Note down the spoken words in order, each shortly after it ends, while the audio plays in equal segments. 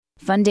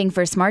Funding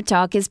for Smart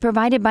Talk is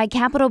provided by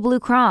Capital Blue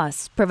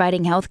Cross,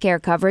 providing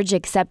healthcare coverage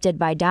accepted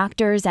by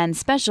doctors and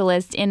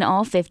specialists in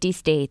all 50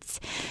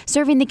 states.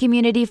 Serving the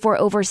community for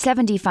over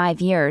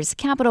 75 years,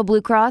 Capital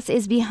Blue Cross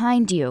is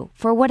behind you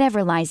for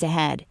whatever lies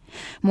ahead.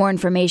 More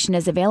information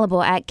is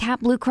available at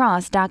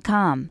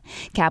capbluecross.com.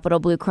 Capital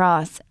Blue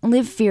Cross.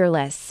 Live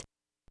fearless.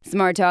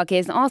 Smart Talk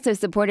is also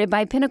supported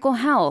by Pinnacle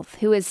Health,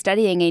 who is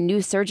studying a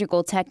new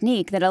surgical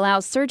technique that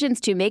allows surgeons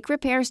to make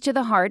repairs to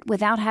the heart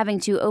without having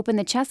to open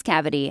the chest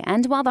cavity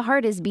and while the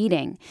heart is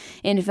beating.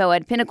 Info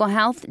at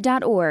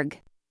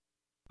pinnaclehealth.org.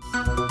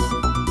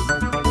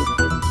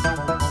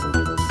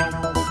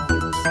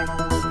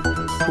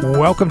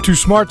 Welcome to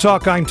Smart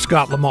Talk. I'm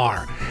Scott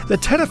Lamar. The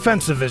Tet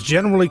Offensive is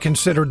generally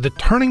considered the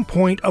turning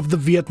point of the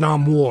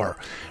Vietnam War.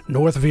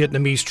 North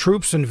Vietnamese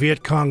troops and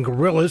Viet Cong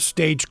guerillas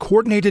staged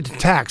coordinated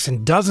attacks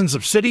in dozens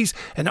of cities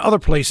and other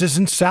places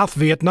in South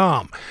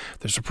Vietnam.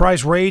 The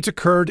surprise raids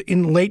occurred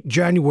in late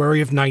January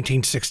of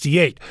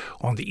 1968,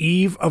 on the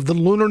eve of the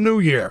Lunar New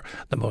Year,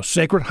 the most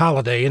sacred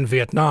holiday in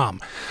Vietnam.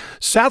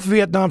 South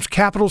Vietnam's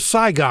capital,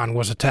 Saigon,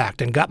 was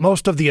attacked and got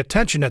most of the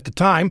attention at the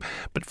time,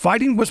 but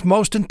fighting was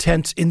most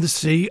intense in the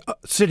city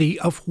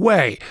of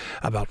Hue,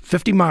 about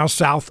 50 miles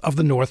south of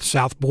the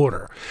north-south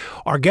border.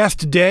 Our guest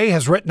today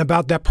has written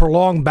about that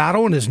prolonged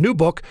battle in his new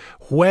book,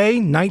 Hue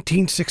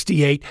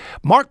 1968.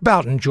 Mark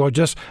Bowden joins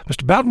us.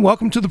 Mr. Bowden,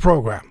 welcome to the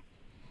program.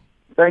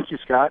 Thank you,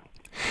 Scott.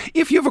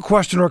 If you have a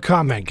question or a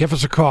comment, give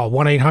us a call,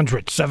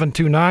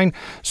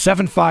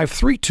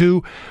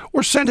 1-800-729-7532,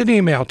 or send an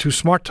email to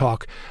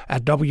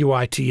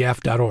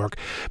smarttalk@witf.org.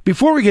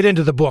 Before we get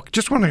into the book,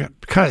 just want to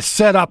kind of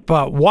set up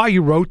why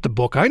you wrote the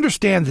book. I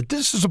understand that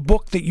this is a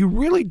book that you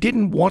really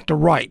didn't want to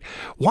write.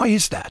 Why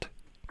is that?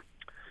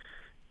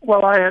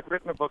 Well, I had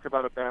written a book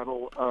about a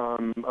battle,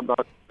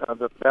 about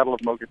the Battle of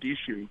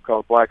Mogadishu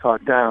called Black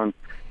Hawk Down,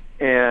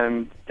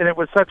 and it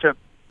was such a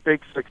big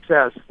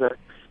success that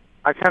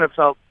I kind of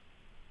felt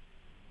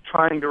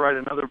trying to write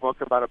another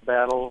book about a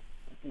battle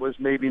was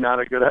maybe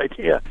not a good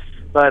idea.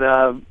 But,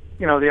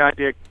 the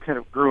idea kind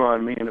of grew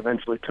on me and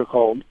eventually took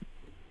hold.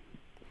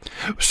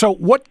 So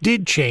what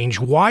did change?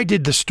 Why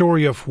did the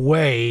story of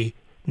Hue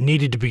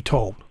needed to be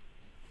told?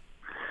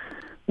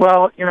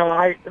 Well,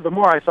 the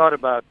more I thought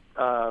about,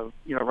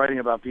 writing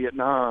about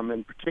Vietnam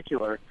in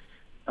particular,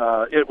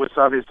 it was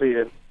obviously,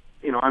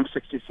 I'm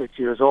 66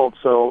 years old,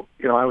 so,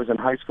 I was in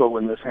high school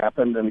when this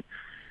happened, and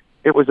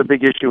it was a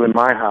big issue in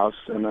my house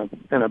and a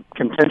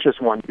contentious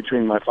one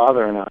between my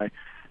father and I.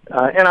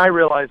 And I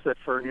realized that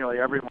for nearly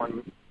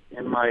everyone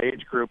in my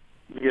age group,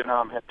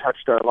 Vietnam had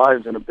touched our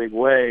lives in a big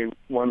way,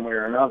 one way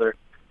or another.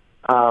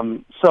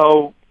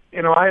 So,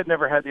 I had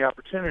never had the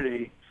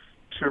opportunity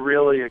to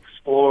really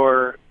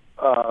explore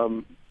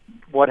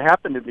what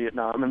happened in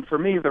Vietnam. And for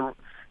me, the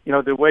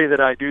way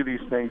that I do these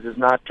things is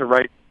not to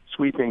write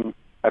sweeping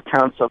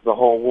accounts of the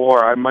whole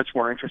war. I'm much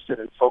more interested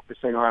in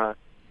focusing on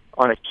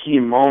a key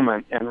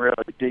moment and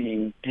really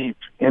digging deep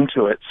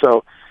into it.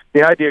 So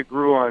the idea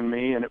grew on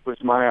me, and it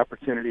was my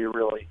opportunity to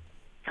really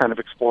kind of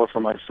explore for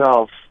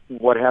myself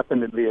what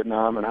happened in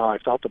Vietnam and how I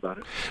felt about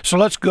it. So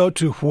let's go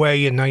to Hue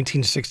in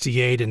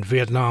 1968 and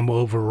Vietnam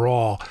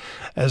overall.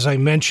 As I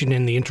mentioned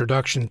in the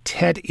introduction,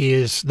 Tet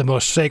is the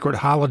most sacred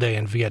holiday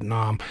in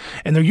Vietnam,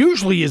 and there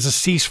usually is a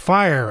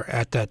ceasefire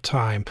at that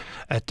time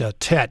at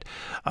Tet.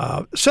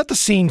 Set the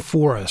scene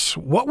for us.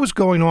 What was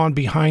going on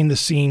behind the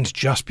scenes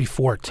just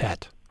before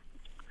Tet?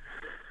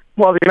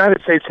 Well, the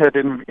United States had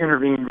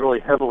intervened really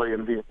heavily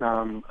in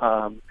Vietnam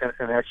and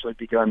actually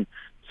begun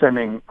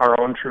sending our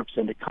own troops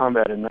into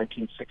combat in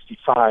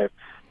 1965.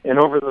 And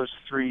over those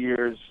 3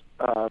 years,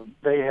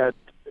 they had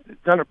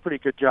done a pretty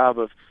good job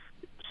of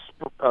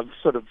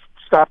sort of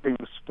stopping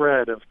the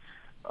spread of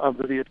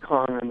the Viet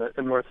Cong and the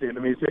North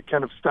Vietnamese. They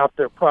kind of stopped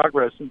their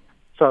progress in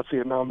South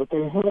Vietnam, but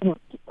they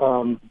hadn't.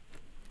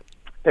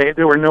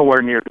 They were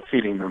nowhere near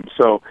defeating them.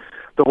 So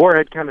the war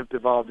had kind of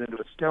devolved into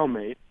a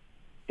stalemate.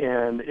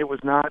 And it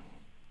was not,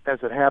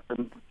 as it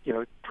happened,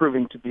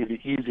 proving to be the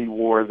easy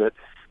war that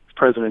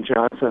President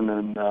Johnson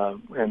and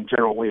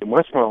General William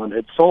Westmoreland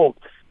had sold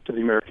to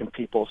the American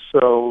people.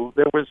 So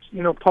there was,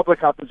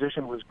 public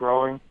opposition was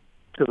growing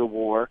to the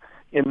war.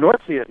 In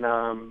North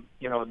Vietnam,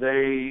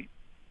 they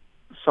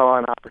saw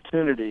an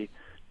opportunity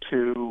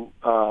to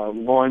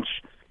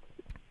launch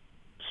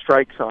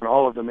strikes on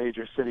all of the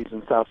major cities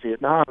in South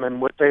Vietnam,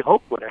 and what they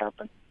hoped would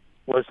happen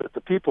was that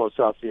the people of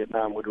South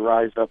Vietnam would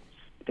rise up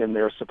in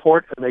their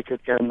support, and they could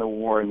end the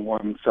war in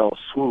one fell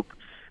swoop.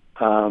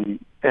 And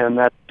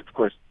that, of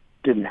course,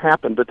 didn't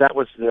happen. But that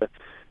was the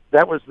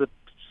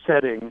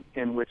setting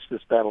in which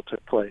this battle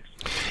took place.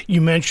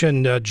 You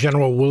mentioned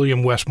General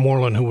William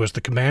Westmoreland, who was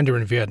the commander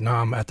in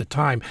Vietnam at the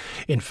time.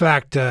 In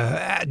fact,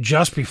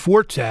 just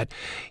before Tet,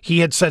 he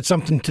had said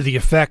something to the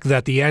effect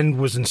that the end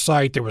was in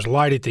sight, there was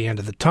light at the end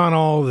of the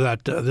tunnel,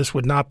 that this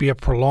would not be a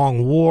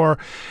prolonged war.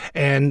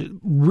 And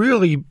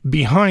really,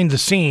 behind the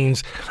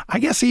scenes, I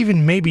guess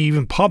maybe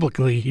even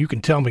publicly, you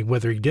can tell me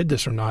whether he did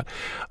this or not,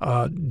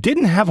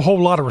 didn't have a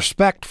whole lot of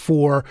respect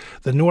for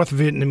the North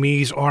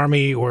Vietnamese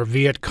Army or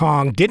Viet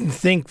Cong, didn't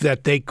think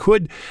that they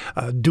could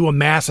do a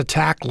mass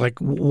attack like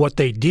what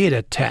they did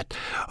at Tet.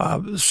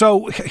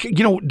 So,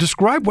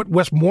 describe what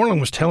Westmoreland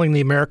was telling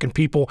the American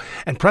people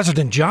and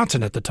President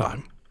Johnson at the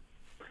time.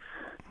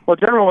 Well,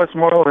 General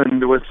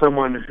Westmoreland was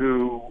someone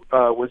who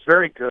was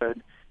very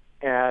good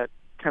at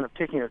kind of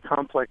taking a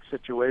complex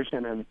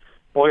situation and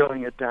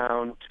boiling it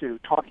down to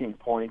talking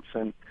points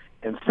and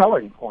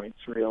selling points,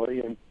 really.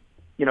 And,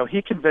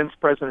 he convinced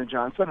President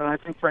Johnson, and I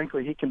think,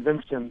 frankly, he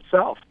convinced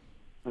himself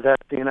that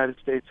the United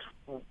States,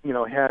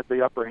 had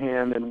the upper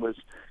hand and was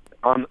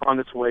on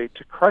its way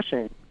to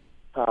crushing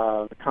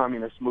the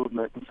communist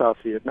movement in South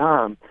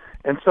Vietnam.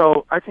 And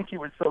so I think he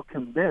was so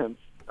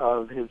convinced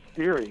of his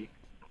theory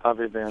of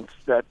events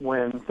that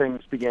when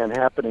things began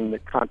happening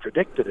that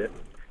contradicted it,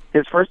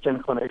 his first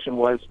inclination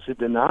was to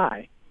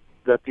deny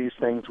that these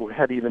things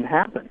had even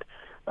happened.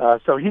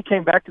 So he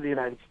came back to the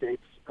United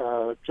States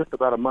just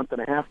about a month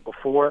and a half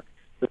before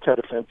the Tet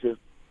Offensive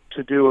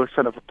to do a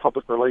sort of a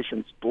public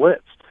relations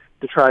blitz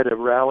to try to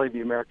rally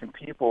the American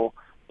people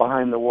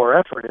behind the war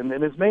effort. And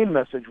his main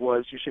message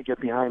was, you should get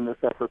behind this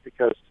effort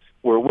because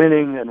we're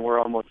winning and we're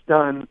almost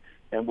done,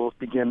 and we'll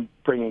begin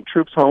bringing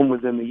troops home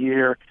within the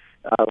year.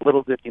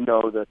 Little did he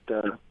know that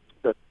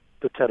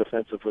the Tet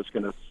Offensive was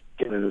going to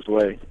get in his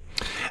way.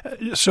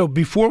 So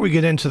before we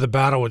get into the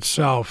battle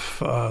itself,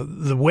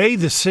 the way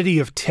the city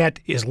of Tet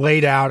is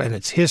laid out and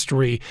its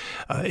history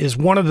is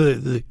one of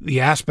the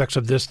aspects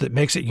of this that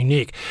makes it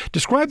unique.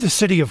 Describe the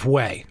city of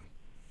Hue.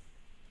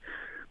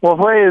 Well,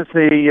 Hue is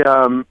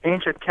the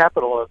ancient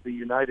capital of the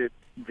United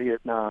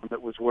Vietnam.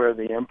 That was where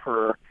the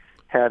emperor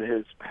had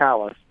his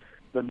palace.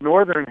 The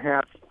northern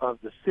half of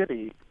the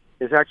city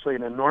is actually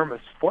an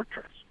enormous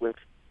fortress with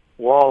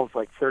walls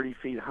like 30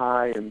 feet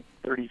high and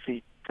 30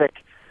 feet thick,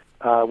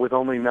 with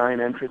only 9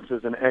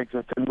 entrances and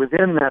exits. And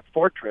within that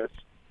fortress,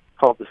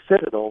 called the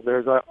Citadel,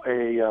 there's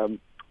the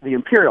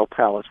Imperial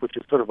Palace, which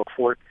is sort of a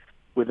fort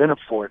within a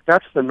fort.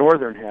 That's the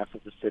northern half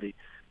of the city.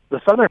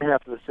 The southern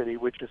half of the city,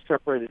 which is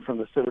separated from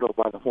the Citadel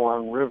by the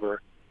Hoang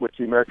River, which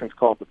the Americans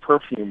called the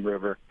Perfume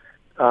River,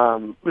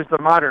 was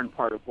the modern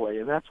part of Hue.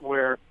 And that's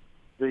where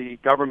the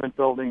government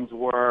buildings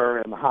were,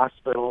 and the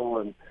hospital,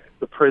 and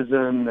the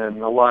prison,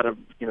 and a lot of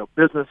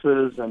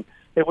businesses. And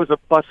it was a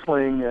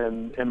bustling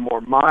and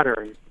more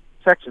modern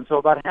section. So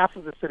about half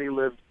of the city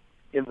lived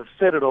in the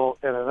Citadel,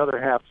 and another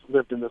half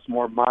lived in this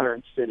more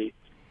modern city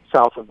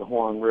south of the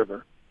Hoang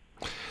River.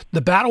 The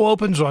battle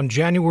opens on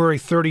January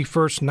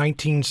 31st,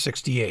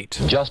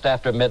 1968. Just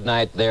after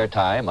midnight their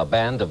time, a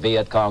band of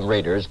Viet Cong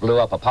raiders blew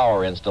up a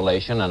power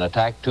installation and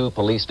attacked 2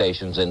 police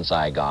stations in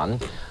Saigon.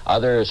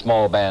 Other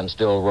small bands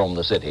still roam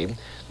the city.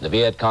 The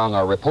Viet Cong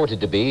are reported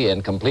to be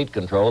in complete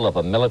control of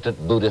a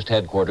militant Buddhist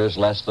headquarters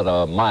less than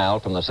a mile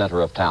from the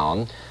center of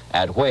town.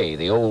 At Hue,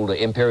 the old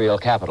imperial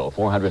capital,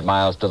 400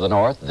 miles to the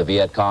north, the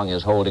Viet Cong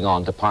is holding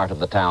on to part of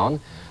the town,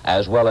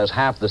 as well as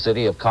half the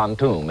city of Kon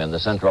Tum in the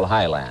central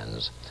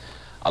highlands.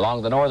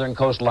 Along the northern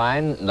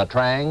coastline, Nha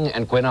Trang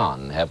and Quy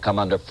Nhon have come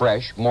under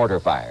fresh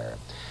mortar fire.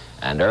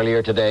 And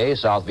earlier today,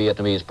 South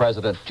Vietnamese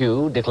President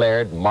Thieu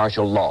declared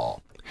martial law.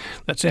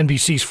 That's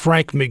NBC's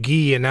Frank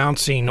McGee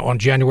announcing on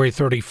January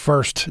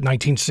 31st,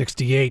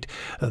 1968,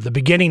 the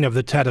beginning of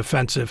the Tet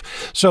Offensive.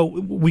 So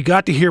we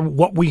got to hear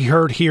what we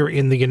heard here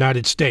in the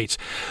United States.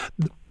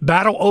 The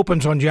battle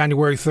opens on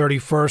January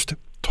 31st.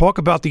 Talk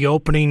about the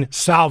opening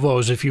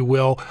salvos, if you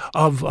will,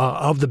 of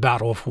the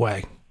Battle of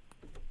Hue.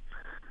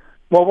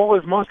 Well, what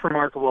was most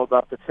remarkable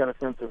about the Tet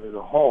Offensive as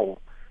a whole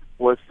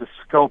was the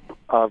scope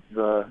of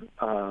the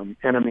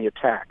enemy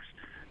attacks.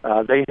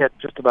 They hit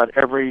just about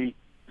every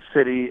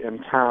city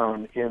and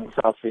town in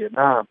South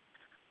Vietnam.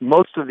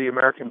 Most of the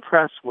American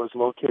press was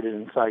located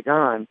in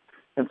Saigon,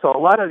 and so a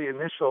lot of the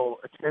initial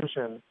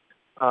attention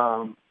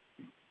to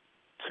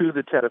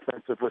the Tet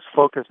Offensive was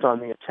focused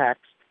on the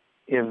attacks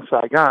in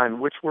Saigon,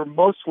 which were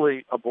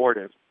mostly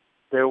abortive.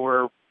 There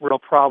were real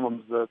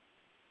problems. The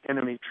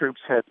enemy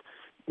troops had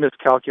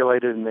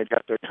miscalculated, and they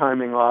got their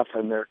timing off,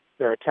 and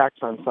their attacks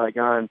on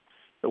Saigon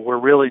were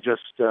really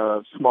just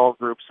small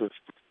groups of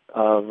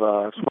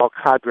small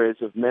cadres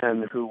of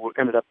men who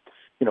ended up,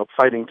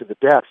 fighting to the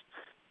death.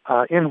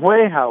 In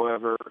Hue,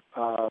 however,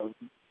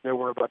 there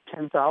were about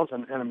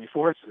 10,000 enemy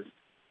forces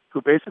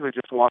who basically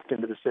just walked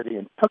into the city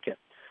and took it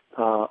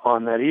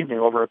on that evening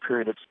over a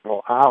period of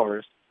several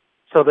hours,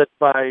 so that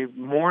by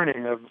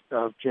morning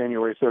of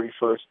January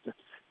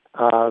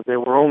 31st, there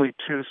were only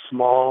 2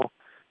 small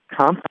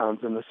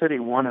compounds in the city,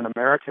 one an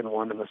American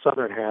one in the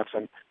southern half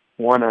and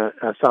one a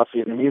South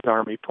Vietnamese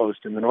army post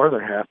in the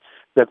northern half,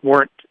 that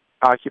weren't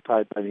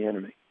occupied by the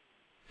enemy.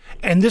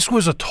 And this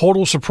was a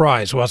total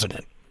surprise, wasn't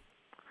it?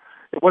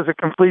 it was a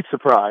complete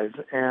surprise,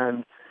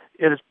 and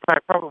it is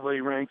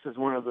probably ranks as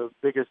one of the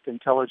biggest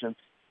intelligence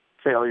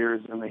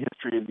failures in the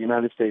history of the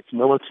United States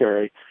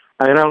military.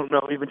 I don't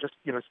know, even just,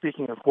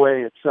 speaking of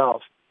Hue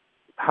itself,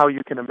 how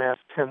you can amass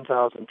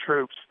 10,000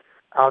 troops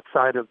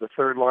outside of the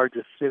third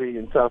largest city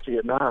in South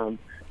Vietnam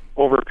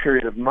over a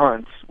period of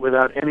months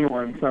without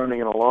anyone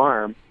sounding an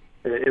alarm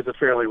is a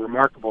fairly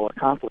remarkable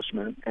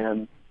accomplishment,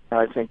 and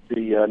I think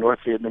the North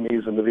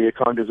Vietnamese and the Viet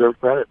Cong deserve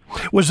credit.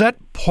 Was that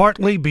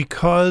partly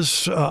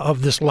because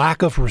of this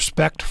lack of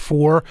respect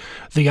for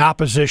the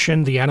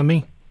opposition, the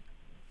enemy?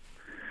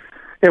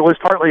 It was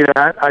partly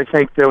that. I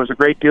think there was a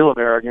great deal of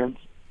arrogance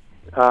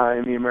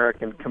in the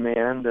American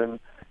command, and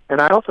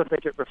I also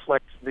think it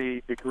reflects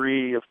the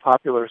degree of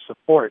popular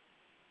support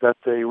that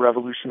the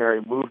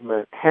revolutionary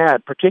movement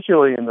had,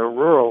 particularly in the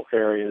rural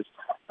areas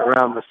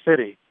around the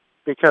city.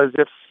 Because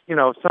if,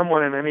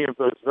 someone in any of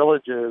those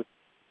villages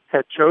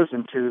had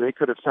chosen to, they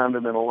could have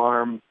sounded an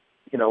alarm,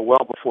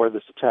 well before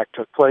this attack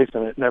took place,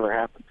 and it never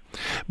happened.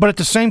 But at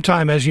the same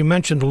time, as you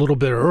mentioned a little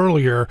bit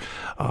earlier,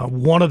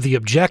 one of the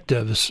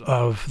objectives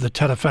of the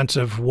Tet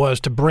Offensive was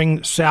to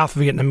bring South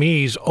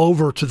Vietnamese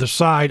over to the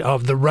side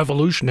of the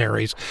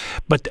revolutionaries.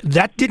 But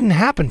that didn't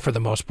happen for the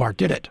most part,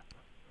 did it?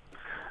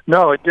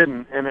 No, it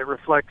didn't, and it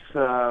reflects,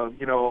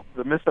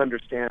 the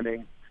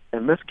misunderstanding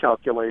and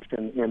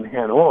miscalculation in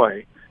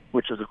Hanoi,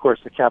 which is, of course,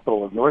 the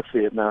capital of North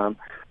Vietnam.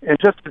 And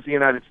just as the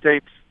United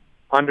States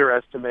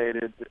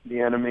underestimated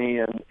the enemy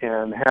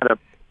and had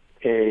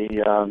a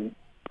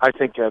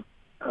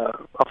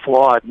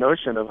flawed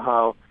notion of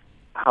how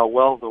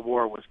well the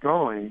war was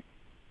going,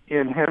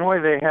 in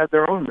Hanoi they had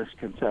their own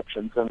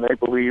misconceptions, and they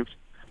believed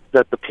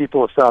that the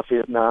people of South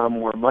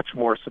Vietnam were much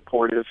more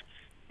supportive,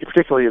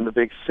 particularly in the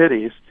big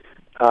cities,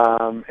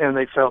 and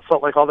they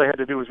felt like all they had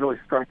to do was really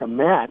strike a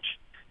match,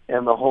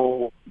 and the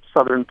whole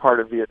southern part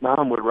of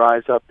Vietnam would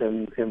rise up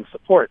in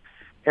support.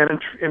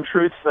 And in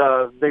truth,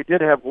 they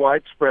did have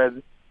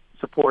widespread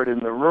support in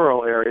the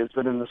rural areas,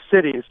 but in the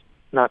cities,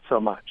 not so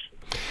much.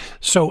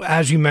 So,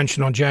 as you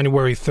mentioned, on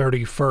January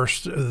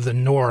 31st, the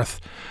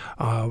North,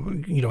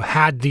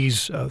 had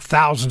these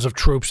thousands of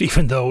troops,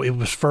 even though it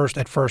was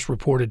at first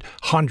reported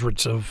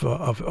hundreds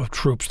of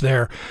troops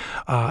there,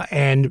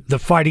 and the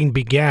fighting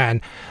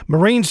began.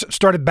 Marines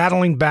started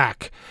battling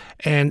back,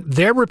 and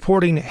they're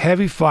reporting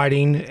heavy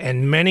fighting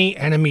and many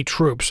enemy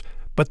troops,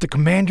 but the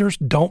commanders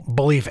don't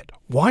believe it.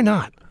 Why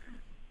not?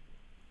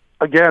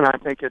 Again, I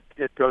think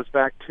it goes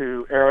back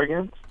to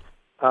arrogance,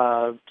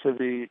 to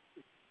the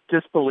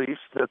disbelief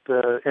that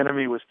the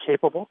enemy was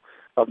capable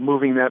of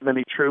moving that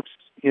many troops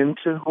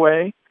into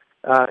Hue,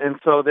 and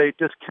so they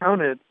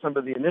discounted some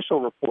of the initial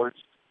reports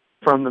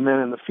from the men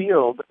in the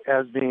field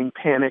as being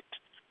panicked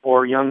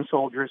or young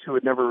soldiers who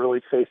had never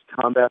really faced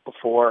combat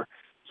before,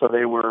 so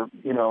they were,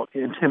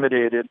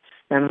 intimidated.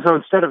 And so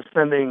instead of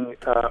sending,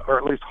 or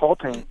at least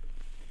halting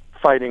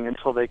fighting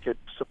until they could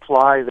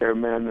supply their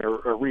men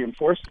or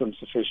reinforce them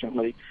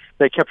sufficiently,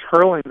 they kept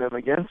hurling them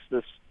against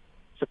this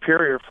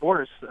superior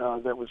force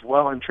that was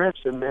well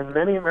entrenched, and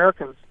many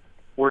Americans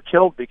were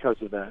killed because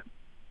of that.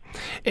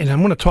 And I'm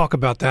going to talk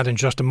about that in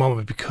just a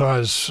moment,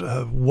 because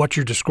what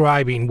you're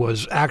describing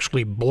was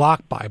actually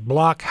block by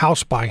block,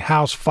 house by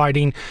house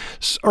fighting,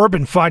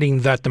 urban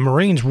fighting that the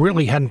Marines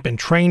really hadn't been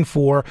trained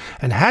for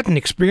and hadn't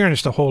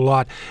experienced a whole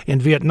lot in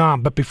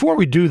Vietnam. But before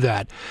we do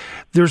that,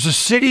 there's a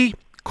city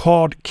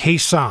called Khe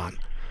Sanh,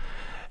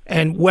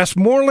 and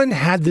Westmoreland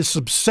had this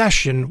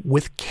obsession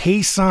with Khe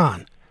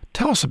Sanh.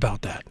 Tell us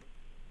about that.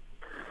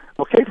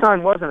 Well, Khe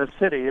Sanh wasn't a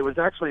city. It was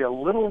actually a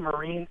little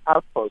Marine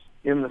outpost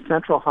in the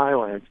Central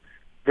Highlands,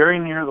 very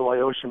near the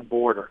Laotian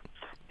border.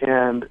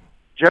 And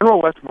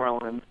General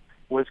Westmoreland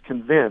was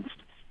convinced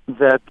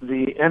that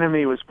the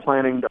enemy was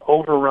planning to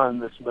overrun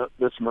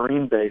this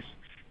Marine base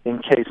in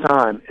Khe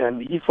Sanh,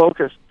 and he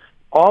focused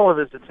all of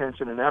his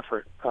attention and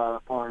effort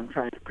on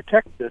trying to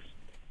protect this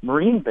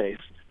Marine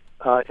base.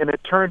 And it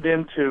turned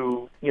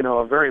into,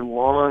 a very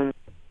long,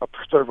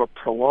 sort of a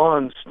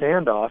prolonged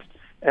standoff,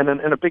 and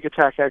a big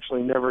attack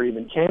actually never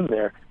even came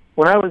there.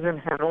 When I was in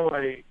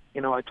Hanoi,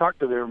 I talked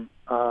to their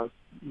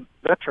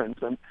veterans,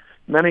 and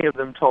many of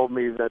them told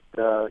me that,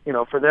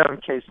 for them,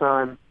 Khe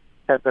Sanh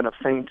had been a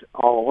feint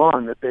all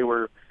along, that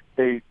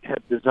they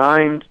had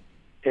designed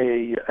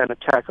an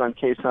attack on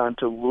Khe Sanh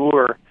to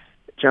lure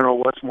General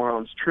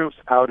Westmoreland's troops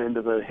out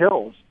into the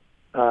hills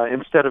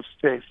instead of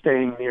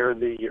staying near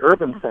the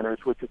urban centers,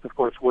 which is, of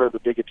course, where the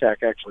big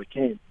attack actually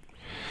came.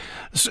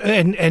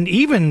 And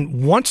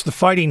even once the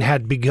fighting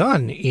had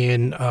begun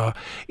in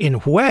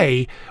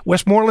Hue,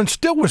 Westmoreland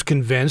still was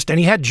convinced, and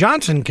he had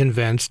Johnson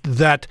convinced,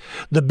 that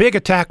the big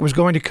attack was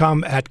going to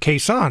come at Khe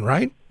Sanh,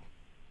 right?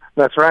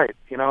 That's right.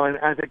 And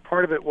I think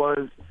part of it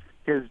was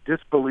his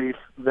disbelief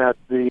that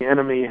the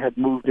enemy had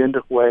moved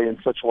into Hue in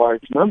such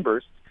large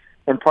numbers,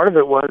 and part of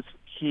it was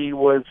he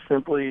was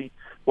simply,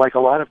 like a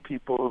lot of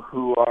people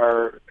who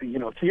are,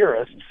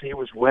 theorists, he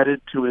was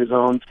wedded to his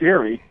own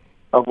theory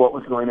of what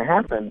was going to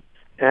happen.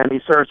 And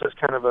he serves as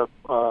kind of a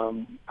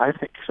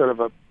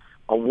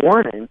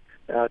warning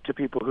to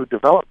people who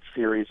develop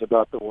theories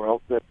about the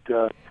world that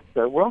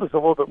the world is a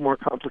little bit more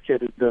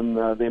complicated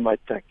than they might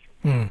think.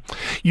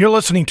 You're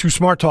listening to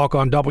Smart Talk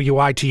on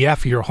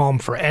WITF, your home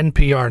for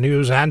NPR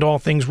News and all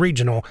things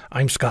regional.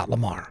 I'm Scott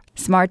Lamar.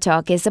 Smart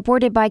Talk is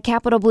supported by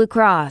Capital Blue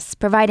Cross,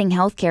 providing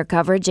health care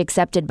coverage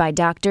accepted by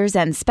doctors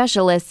and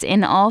specialists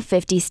in all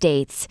 50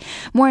 states.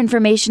 More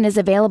information is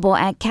available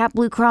at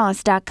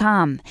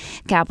capbluecross.com.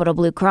 Capital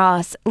Blue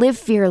Cross, live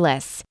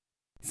fearless.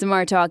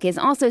 Smart Talk is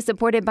also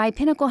supported by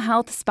Pinnacle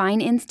Health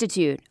Spine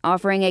Institute,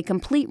 offering a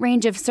complete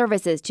range of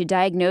services to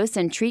diagnose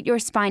and treat your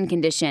spine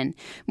condition.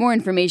 More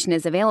information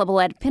is available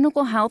at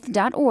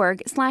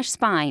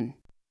pinnaclehealth.org/spine.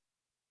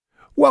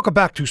 Welcome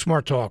back to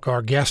Smart Talk.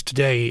 Our guest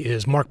today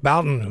is Mark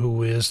Bowden,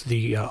 who is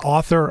the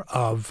author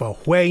of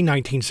Hue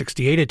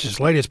 1968. It's his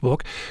latest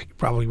book. You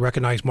probably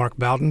recognize Mark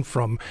Bowden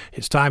from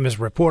his time as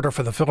a reporter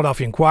for the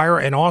Philadelphia Inquirer,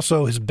 and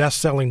also his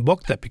best-selling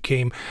book that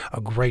became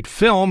a great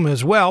film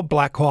as well,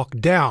 Black Hawk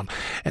Down.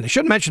 And I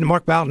should mention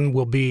Mark Bowden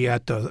will be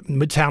at the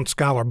Midtown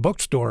Scholar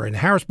Bookstore in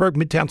Harrisburg,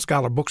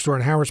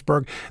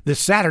 this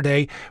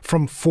Saturday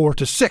from 4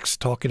 to 6,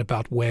 talking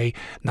about Hue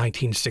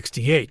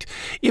 1968.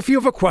 If you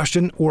have a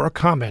question or a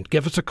comment,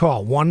 give us a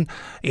call,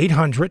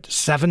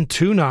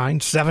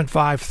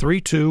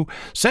 1-800-729-7532.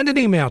 Send an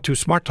email to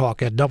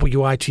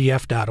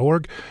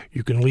smarttalk@witf.org.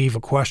 You can leave a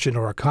question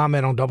or a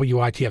comment on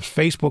WITF's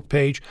Facebook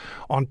page.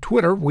 On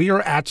Twitter, we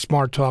are at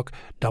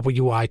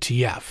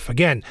SmartTalkWITF.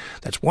 Again,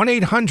 that's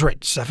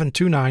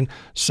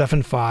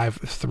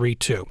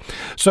 1-800-729-7532.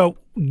 So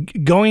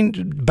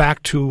going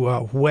back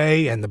to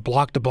Hue and the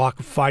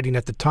block-to-block fighting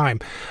at the time,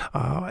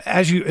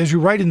 as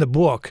you write in the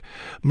book,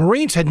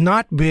 Marines had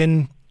not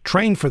been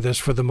trained for this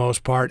for the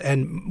most part.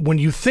 And when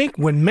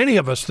many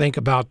of us think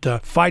about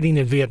fighting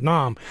in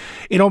Vietnam,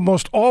 it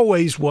almost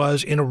always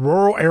was in a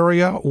rural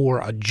area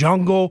or a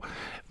jungle.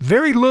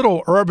 Very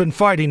little urban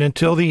fighting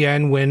until the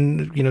end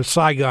when,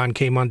 Saigon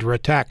came under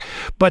attack.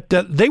 But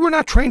they were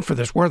not trained for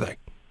this, were they?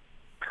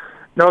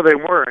 No, they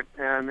weren't.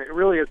 And it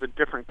really is a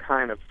different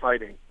kind of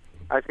fighting.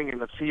 I think in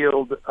the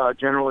field,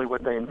 generally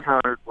what they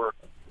encountered were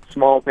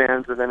small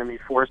bands of enemy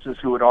forces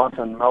who would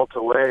often melt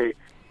away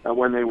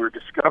when they were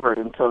discovered,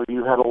 and so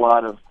you had a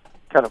lot of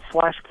kind of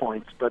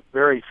flashpoints, but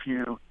very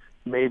few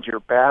major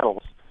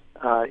battles.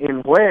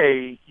 In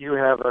Hue, you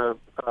have a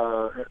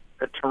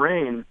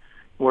terrain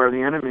where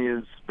the enemy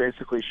is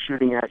basically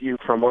shooting at you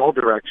from all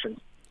directions,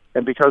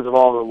 and because of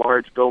all the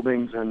large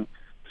buildings and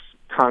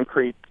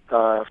concrete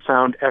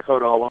sound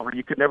echoed all over,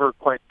 you could never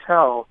quite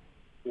tell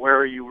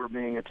where you were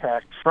being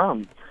attacked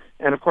from.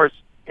 And of course,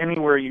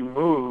 anywhere you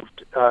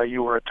moved,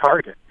 you were a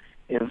target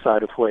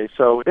inside of Hue.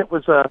 So it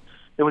was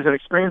an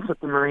experience that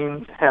the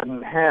Marines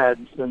hadn't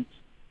had since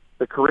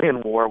the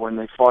Korean War when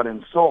they fought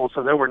in Seoul.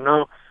 So there were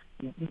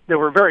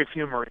very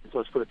few Marines,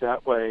 let's put it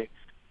that way,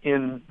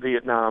 in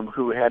Vietnam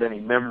who had any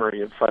memory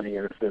of fighting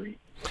in a city.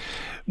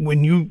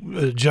 When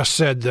you just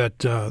said that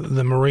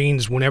the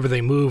Marines, whenever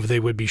they move, they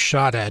would be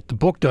shot at, the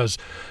book does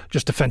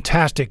just a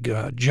fantastic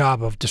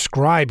job of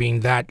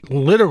describing that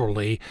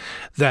literally,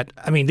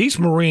 these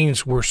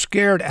Marines were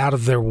scared out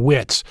of their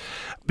wits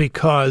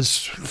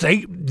because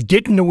they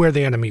didn't know where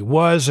the enemy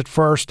was at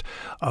first.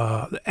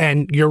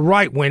 And you're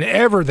right,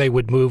 whenever they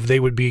would move,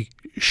 they would be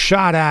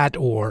shot at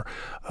or,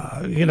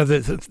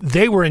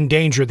 they were in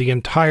danger the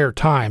entire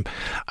time.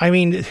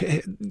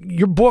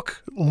 Your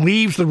book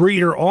leaves the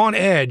reader on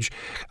edge,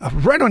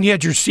 right on the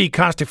edge of your seat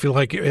constantly,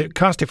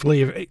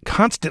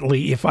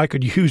 if I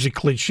could use a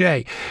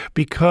cliche,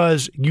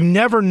 because you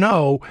never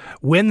know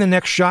when the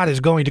next shot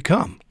is going to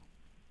come.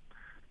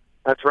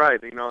 That's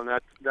right. And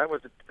that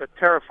was a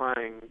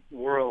terrifying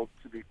world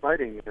to be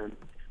fighting in,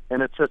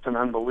 and it's just an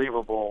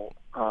unbelievable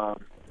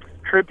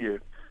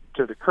tribute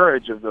to the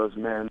courage of those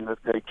men that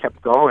they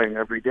kept going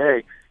every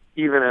day,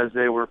 even as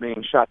they were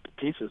being shot to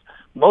pieces.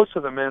 Most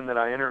of the men that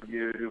I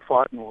interviewed who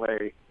fought in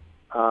Hue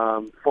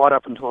fought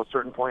up until a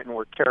certain point and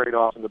were carried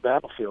off in the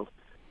battlefield.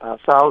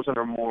 1,000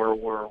 or more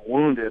were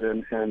wounded,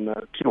 and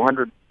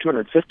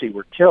 250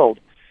 were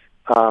killed.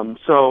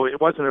 So it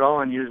wasn't at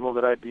all unusual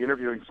that I'd be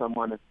interviewing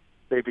someone and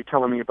they'd be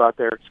telling me about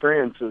their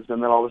experiences,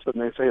 and then all of a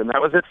sudden they'd say, and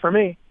that was it for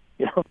me.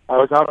 I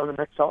was out on the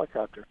next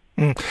helicopter.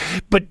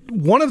 But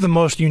one of the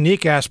most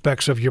unique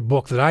aspects of your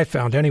book that I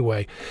found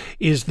anyway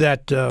is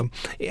that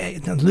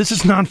this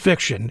is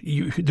nonfiction.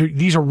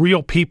 These are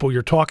real people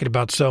you're talking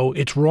about, so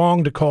it's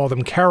wrong to call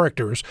them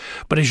characters.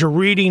 But as you're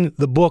reading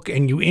the book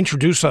and you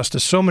introduce us to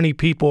so many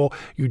people,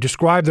 you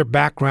describe their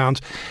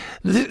backgrounds,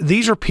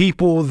 these are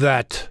people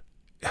that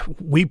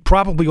we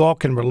probably all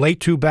can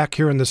relate to back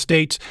here in the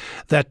States,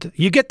 that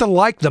you get to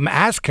like them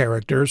as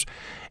characters,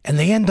 and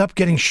they end up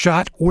getting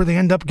shot or they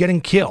end up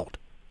getting killed.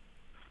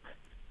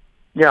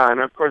 Yeah, and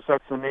of course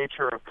that's the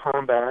nature of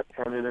combat,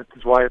 and it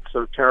is why it's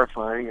so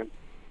terrifying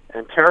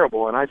and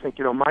terrible. And I think,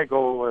 my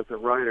goal as a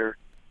writer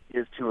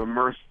is to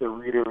immerse the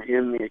reader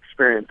in the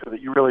experience so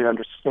that you really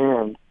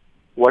understand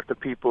what the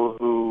people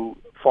who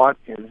fought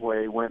in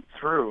Hue went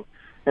through.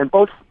 And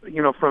both,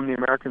 from the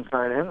American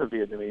side and the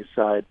Vietnamese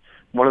side,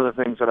 one of the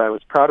things that I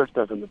was proudest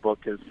of in the book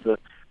is the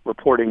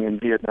reporting in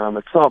Vietnam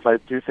itself. I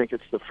do think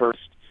it's the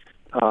first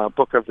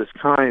book of this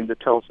kind that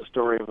tells the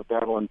story of a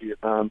battle in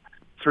Vietnam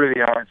through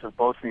the eyes of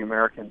both the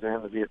Americans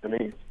and the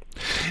Vietnamese.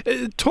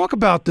 Talk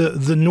about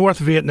the North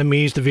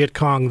Vietnamese, the Viet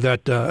Cong,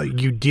 that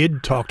you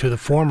did talk to, the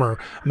former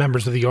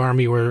members of the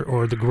Army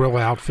or the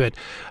guerrilla outfit.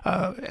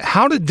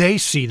 How did they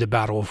see the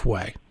Battle of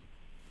Hue?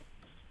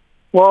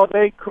 Well,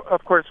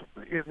 of course,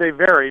 they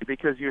varied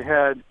because you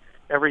had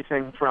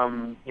everything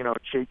from,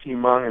 J.T.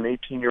 Mung, an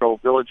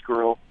 18-year-old village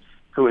girl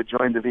who had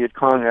joined the Viet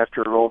Cong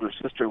after her older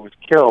sister was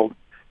killed,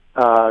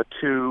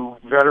 to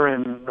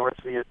veteran North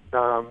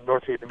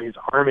Vietnamese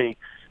Army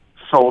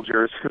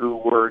soldiers who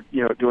were,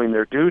 doing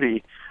their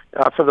duty.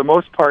 For the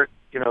most part,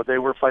 they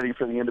were fighting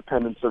for the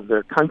independence of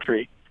their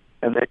country,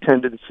 and they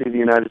tended to see the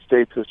United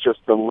States as just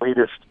the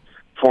latest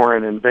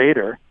foreign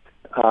invader.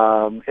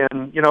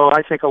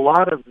 I think a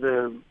lot of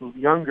the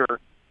younger,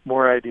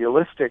 more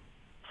idealistic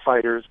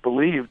fighters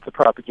believed the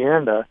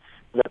propaganda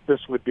that this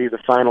would be the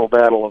final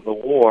battle of the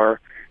war,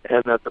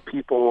 and that the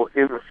people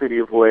in the city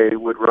of Hue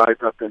would rise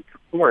up in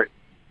support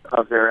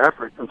of their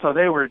efforts. And so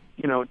they were,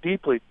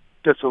 deeply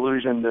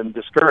disillusioned and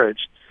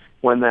discouraged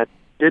when that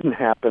didn't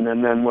happen,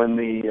 and then when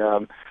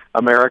the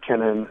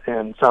American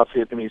and South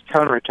Vietnamese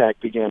counterattack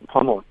began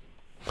pummeling.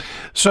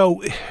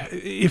 So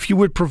if you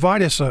would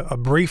provide us a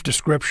brief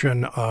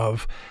description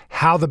of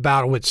how the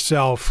battle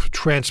itself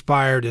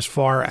transpired as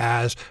far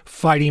as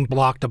fighting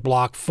block to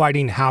block,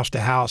 fighting house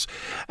to house.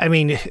 I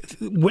mean,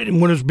 when it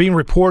was being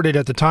reported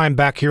at the time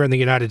back here in the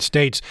United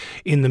States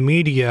in the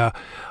media,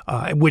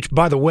 which,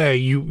 by the way,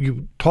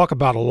 you talk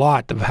about a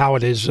lot of how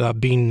it is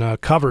being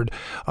covered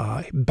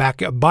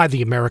back by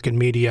the American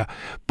media,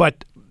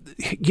 but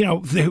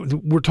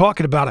we're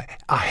talking about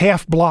a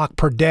half block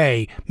per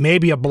day,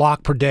 maybe a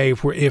block per day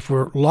if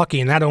we're lucky,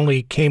 and that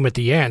only came at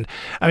the end.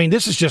 I mean,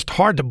 this is just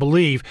hard to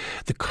believe,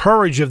 the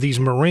courage of these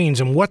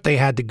Marines and what they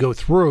had to go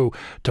through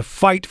to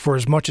fight for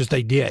as much as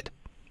they did.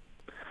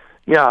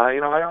 Yeah, I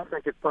don't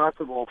think it's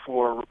possible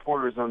for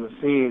reporters on the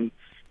scene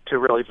to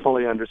really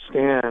fully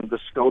understand the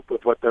scope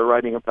of what they're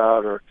writing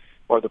about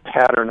or the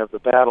pattern of the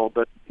battle.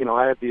 But,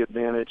 I have the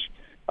advantage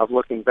of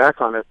looking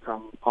back on it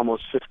from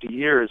almost 50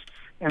 years.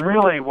 And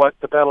really what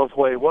the Battle of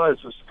Hue was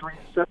three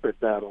separate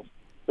battles.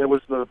 There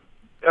was the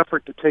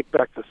effort to take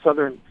back the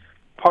southern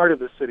part of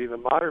the city, the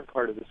modern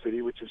part of the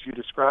city, which, as you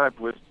described,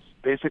 was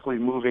basically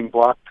moving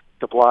block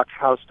to block,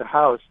 house to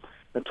house,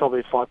 until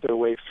they fought their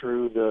way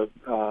through the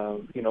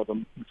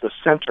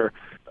center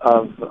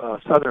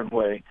of southern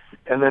Hue.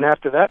 And then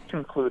after that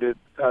concluded,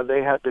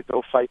 they had to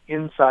go fight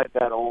inside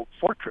that old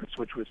fortress,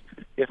 which was,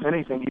 if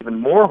anything, even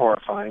more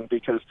horrifying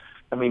because,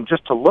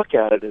 just to look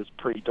at it is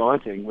pretty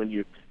daunting when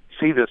you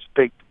see this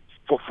big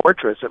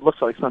fortress. It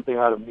looks like something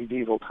out of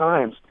medieval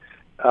times.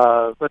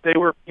 But they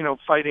were,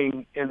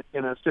 fighting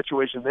in a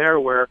situation there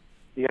where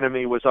the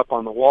enemy was up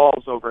on the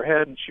walls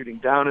overhead and shooting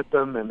down at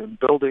them, and in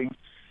buildings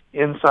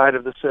inside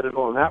of the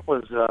citadel. And that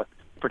was a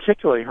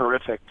particularly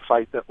horrific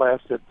fight that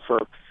lasted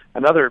for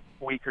another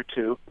week or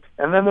two.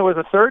 And then there was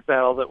a third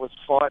battle that was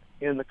fought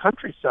in the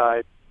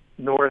countryside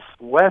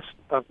northwest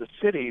of the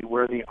city,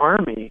 where the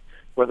army,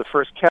 where the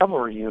 1st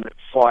Cavalry Unit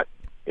fought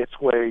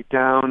its way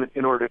down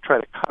in order to try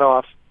to cut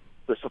off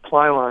the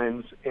supply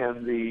lines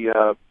and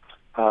the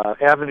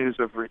avenues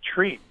of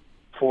retreat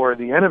for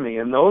the enemy.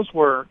 And those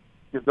were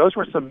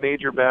some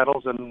major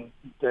battles, and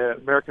the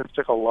Americans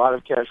took a lot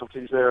of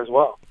casualties there as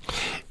well.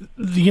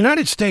 The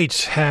United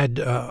States had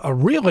a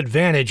real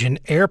advantage in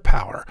air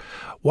power.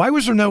 Why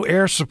was there no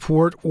air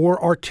support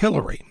or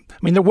artillery?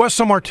 There was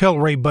some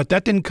artillery, but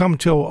that didn't come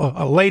till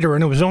later,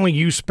 and it was only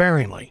used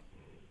sparingly.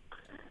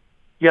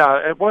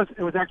 Yeah, it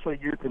was actually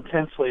used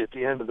intensely at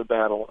the end of the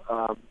battle.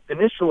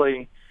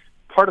 Initially,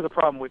 part of the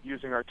problem with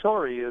using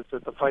artillery is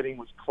that the fighting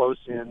was close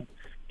in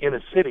a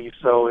city,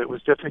 so it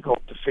was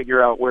difficult to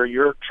figure out where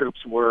your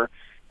troops were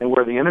and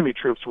where the enemy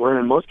troops were. And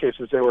in most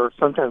cases, they were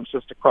sometimes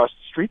just across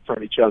the street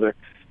from each other.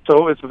 So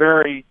it was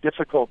very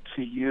difficult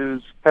to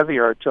use heavy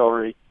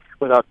artillery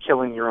without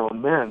killing your own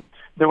men.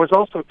 There was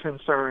also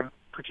concern,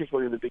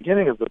 particularly in the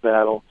beginning of the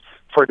battle,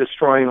 for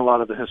destroying a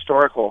lot of the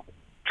historical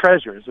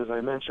treasures. As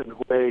I mentioned,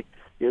 Hue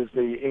is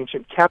the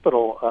ancient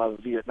capital of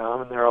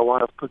Vietnam, and there are a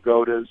lot of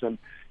pagodas and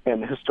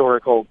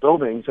historical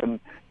buildings. And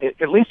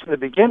at least in the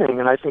beginning,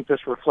 and I think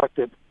this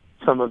reflected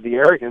some of the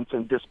arrogance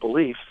and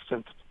disbelief,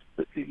 since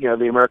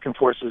the American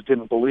forces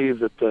didn't believe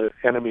that the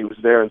enemy was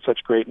there in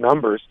such great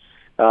numbers.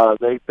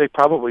 They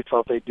probably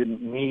felt they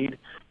didn't need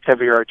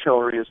heavy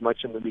artillery as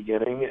much in the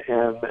beginning,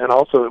 and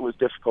also it was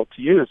difficult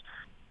to use.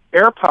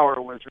 Air power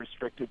was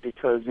restricted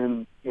because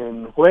in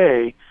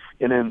Hue,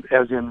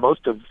 as in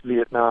most of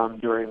Vietnam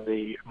during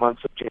the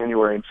months of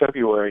January and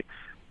February,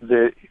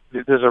 there's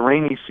a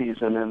rainy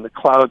season and the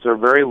clouds are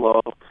very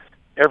low.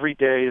 Every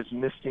day is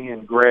misty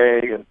and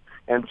gray,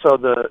 and so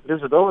the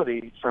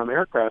visibility from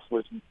aircraft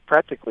was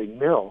practically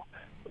nil.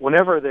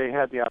 Whenever they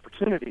had the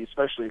opportunity,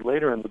 especially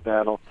later in the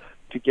battle,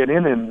 to get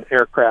in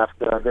aircraft,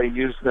 they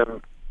used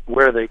them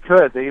where they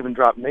could. They even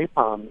dropped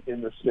napalm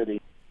in the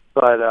city.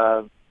 But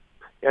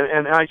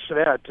and I should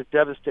add, to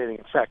devastating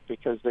effect,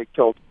 because they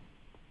killed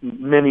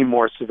many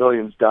more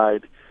civilians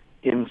died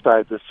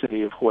inside the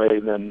city of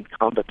Hue than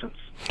combatants.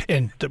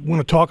 And I want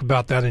to talk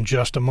about that in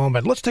just a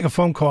moment. Let's take a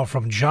phone call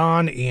from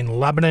John in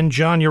Lebanon.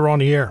 John, you're on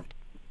the air.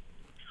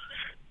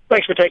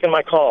 Thanks for taking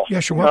my call.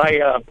 Yes, you're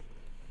welcome.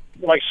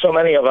 Like so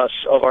many of us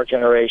of our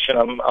generation,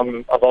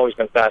 I've always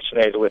been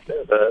fascinated with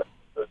the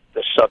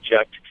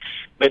subject.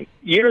 But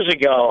years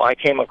ago, I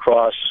came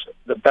across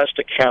the best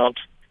account.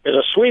 There's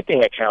a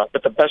sweeping account,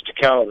 but the best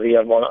account of the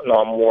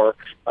Vietnam War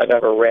I've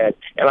ever read.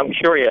 And I'm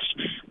curious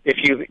if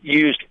you've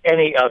used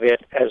any of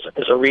it as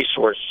a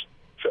resource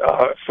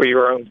for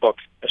your own book,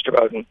 Mr.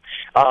 Bowden.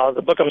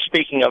 The book I'm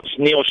speaking of is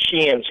Neil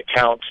Sheehan's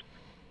account.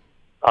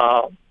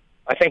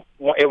 I think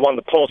it won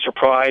the Pulitzer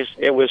Prize.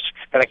 It was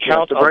an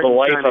account of the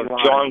life of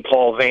John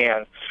Paul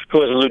Vann, who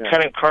was a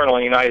lieutenant colonel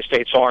in the United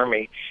States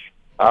Army,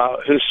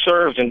 who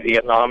served in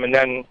Vietnam and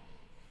then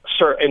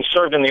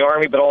served in the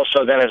Army, but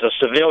also then as a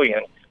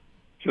civilian.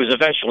 He was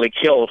eventually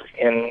killed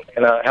in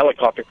a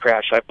helicopter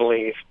crash, I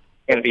believe,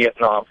 in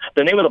Vietnam.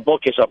 The name of the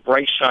book is A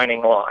Bright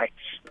Shining Lie.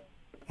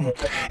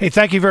 Hey,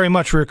 thank you very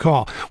much for your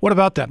call. What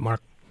about that,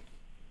 Mark?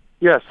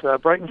 Yes,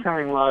 Bright and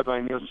Shining Lie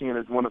by Neil Sheehan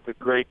is one of the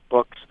great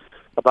books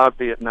about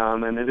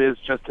Vietnam, and it is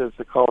just as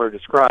the caller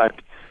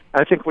described.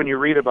 I think when you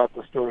read about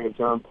the story of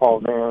John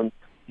Paul Vann,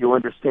 you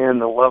understand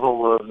the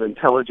level of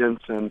intelligence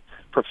and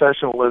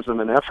professionalism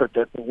and effort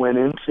that went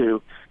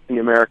into the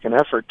American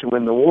effort to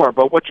win the war.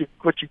 But what you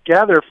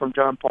gather from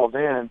John Paul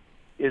Vann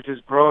is his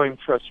growing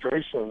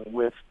frustration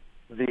with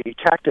the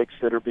tactics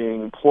that are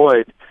being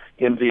employed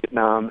in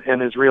Vietnam,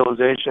 and his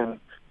realization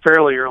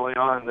fairly early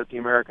on that the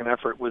American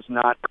effort was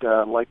not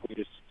likely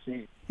to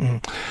succeed.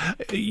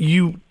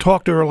 You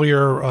talked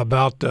earlier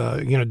about,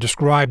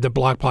 described the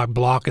block by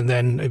block and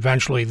then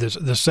eventually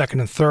the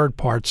second and third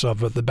parts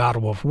of the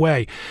Battle of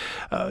Hue.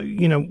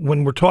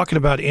 When we're talking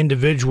about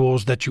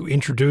individuals that you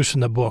introduce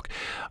in the book,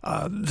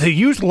 they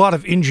used a lot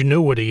of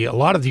ingenuity. A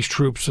lot of these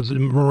troops, the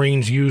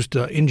Marines, used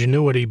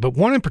ingenuity, but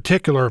one in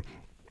particular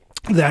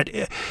that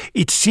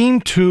it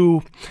seemed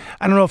to,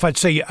 I don't know if I'd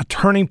say a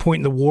turning point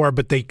in the war,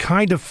 but they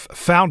kind of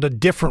found a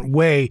different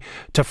way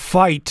to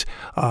fight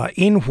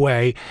in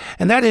Hue,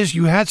 and that is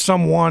you had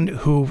someone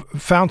who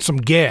found some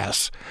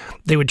gas.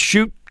 They would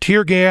shoot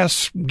tear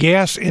gas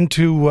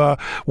into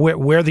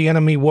where the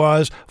enemy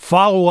was,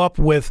 follow up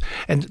with,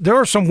 and there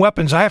are some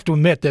weapons I have to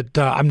admit that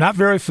I'm not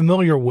very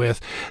familiar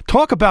with.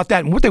 Talk about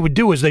that. And what they would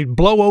do is they'd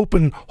blow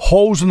open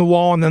holes in the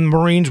wall, and then the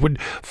Marines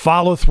would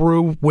follow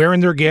through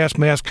wearing their gas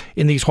mask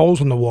in these holes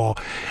in the wall.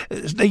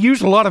 They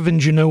used a lot of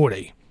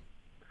ingenuity.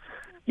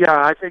 Yeah,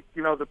 I think,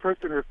 the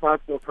person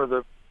responsible for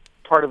the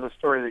part of the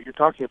story that you're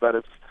talking about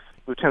is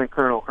Lieutenant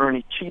Colonel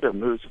Ernie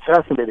Cheatham, who's a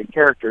fascinating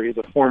character. He's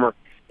a former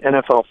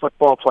NFL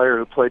football player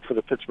who played for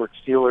the Pittsburgh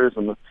Steelers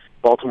and the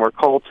Baltimore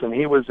Colts, and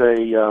he was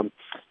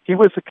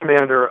the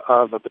commander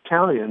of a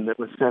battalion that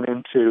was sent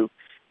into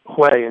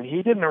Hue, and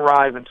he didn't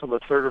arrive until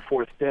the third or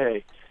fourth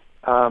day.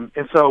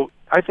 And so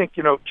I think,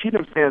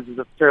 Cheatham stands as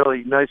a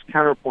fairly nice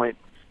counterpoint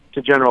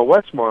to General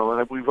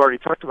Westmoreland. We've already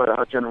talked about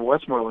how General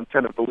Westmoreland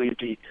kind of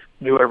believed he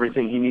knew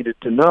everything he needed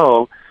to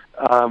know.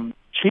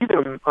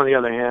 Cheatham, on the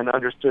other hand,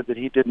 understood that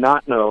he did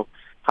not know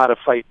how to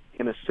fight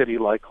in a city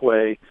like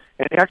Hue,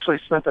 and he actually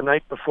spent the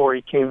night before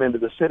he came into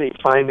the city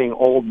finding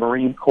old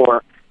Marine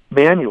Corps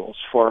manuals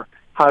for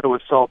how to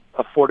assault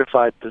a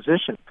fortified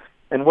position.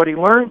 And what he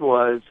learned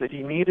was that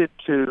he needed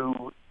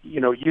to,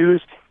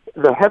 use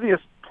the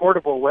heaviest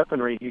portable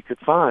weaponry he could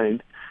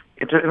find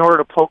in order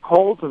to poke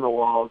holes in the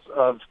walls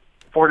of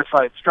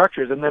fortified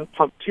structures and then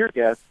pump tear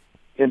gas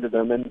into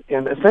them, and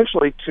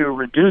essentially to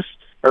reduce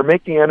or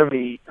make the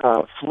enemy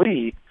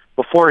flee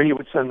before he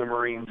would send the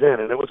Marines in.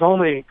 And it was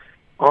only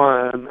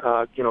on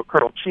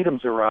Colonel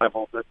Cheatham's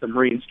arrival that the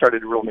Marines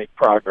started to really make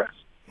progress.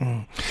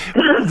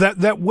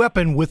 That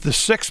weapon with the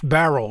 6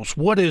 barrels,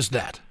 what is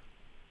that?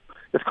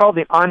 It's called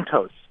the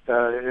ontos.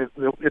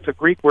 It's a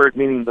Greek word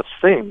meaning the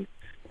thing.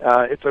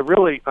 It's a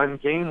really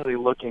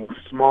ungainly-looking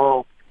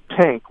small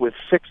tank with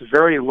 6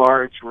 very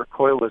large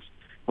recoilless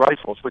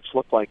rifles, which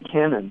look like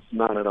cannons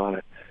mounted on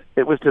it.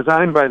 It was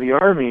designed by the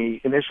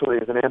Army initially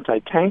as an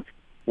anti-tank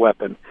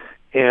weapon,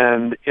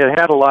 and it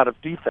had a lot of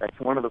defects.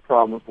 One of the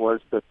problems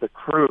was that the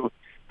crew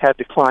had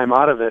to climb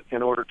out of it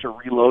in order to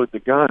reload the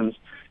guns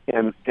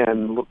and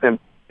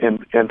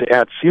to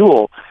add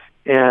fuel,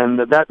 and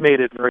that made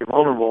it very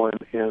vulnerable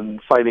in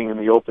fighting in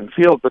the open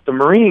field. But the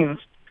Marines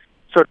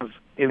sort of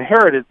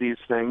inherited these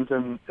things,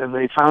 and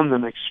they found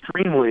them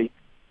extremely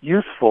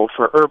useful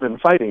for urban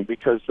fighting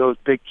because those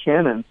big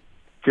cannons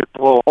could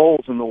blow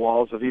holes in the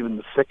walls of even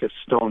the thickest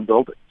stone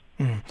buildings.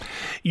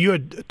 You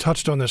had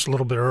touched on this a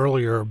little bit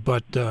earlier,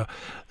 but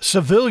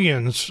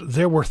civilians,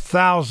 there were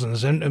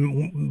thousands,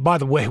 and by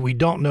the way, we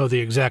don't know the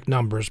exact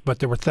numbers, but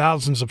there were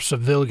thousands of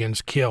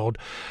civilians killed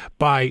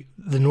by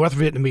the North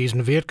Vietnamese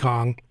and the Viet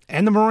Cong,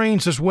 and the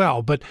Marines as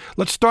well. But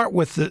let's start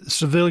with the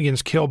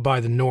civilians killed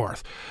by the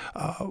North.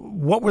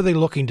 What were they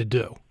looking to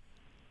do?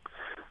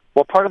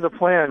 Well, part of the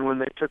plan when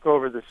they took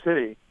over the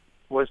city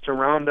was to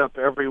round up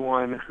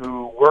everyone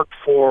who worked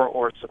for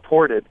or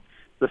supported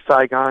the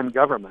Saigon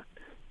government.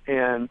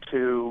 and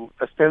to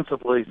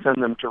ostensibly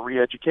send them to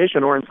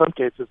re-education, or in some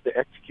cases to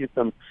execute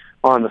them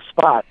on the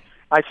spot.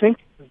 I think,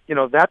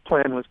 that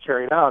plan was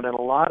carried out, and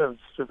a lot of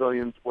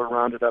civilians were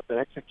rounded up and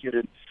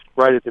executed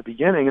right at the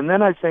beginning. And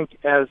then I think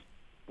as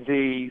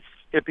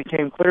it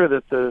became clear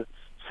that the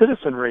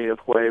citizenry of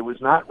Hue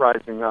was not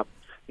rising up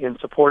in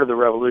support of the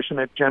revolution,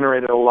 it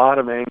generated a lot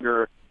of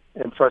anger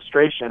and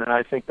frustration, and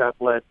I think that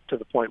led to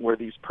the point where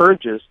these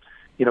purges,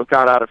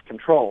 got out of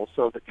control.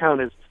 So the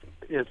count is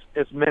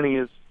as many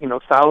as,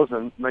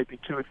 thousands, maybe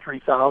 2,000 or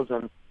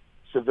 3,000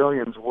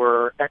 civilians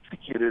were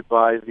executed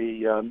by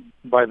the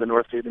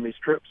North Vietnamese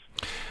troops.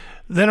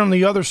 Then on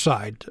the other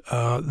side,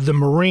 the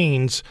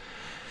Marines,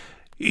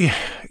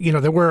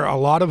 there were a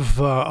lot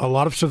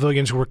of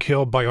civilians who were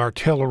killed by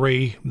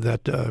artillery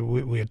that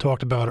we had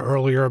talked about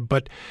earlier.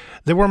 But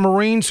there were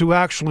Marines who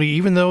actually,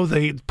 even though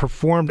they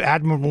performed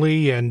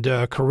admirably and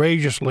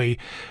courageously,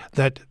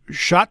 that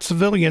shot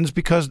civilians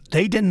because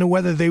they didn't know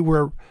whether they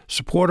were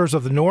supporters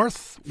of the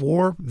North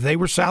or they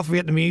were South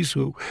Vietnamese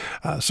who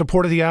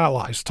supported the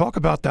Allies. Talk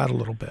about that a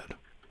little bit.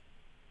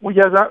 Well,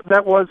 yeah,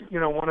 that was,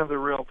 one of the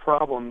real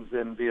problems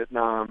in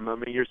Vietnam. I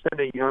mean, you're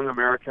sending young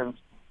Americans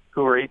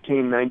who are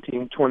 18,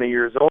 19, 20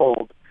 years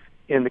old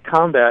into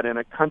combat in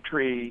a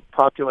country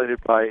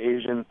populated by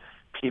Asian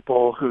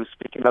people who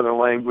speak another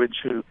language,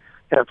 who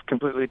have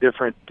completely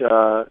different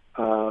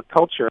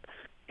culture.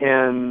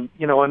 And,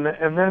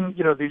 and then,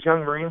 these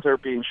young Marines are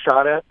being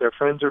shot at, their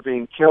friends are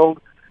being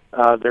killed,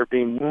 they're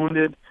being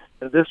wounded.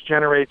 This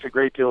generates a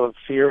great deal of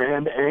fear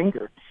and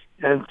anger.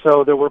 And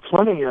so there were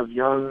plenty of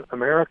young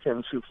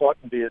Americans who fought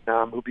in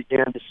Vietnam who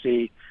began to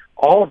see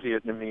all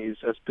Vietnamese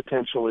as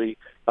potentially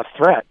a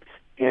threat.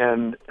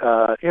 And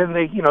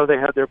they, they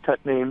had their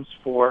pet names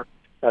for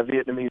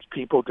Vietnamese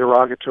people,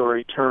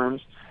 derogatory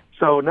terms.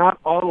 So not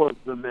all of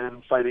the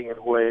men fighting in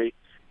Hue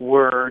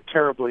were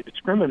terribly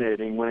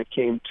discriminating when it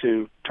came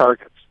to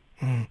targets.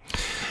 Mm.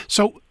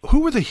 So who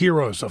were the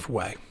heroes of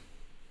Hue?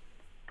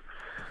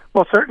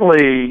 Well,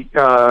 certainly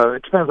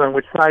it depends on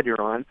which side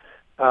you're on.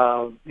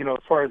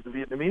 As far as the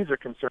Vietnamese are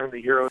concerned,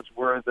 the heroes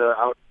were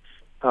the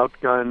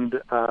outgunned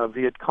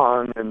Viet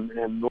Cong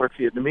and North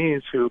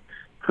Vietnamese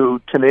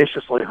who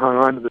tenaciously hung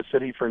on to the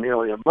city for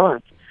nearly a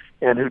month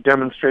and who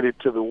demonstrated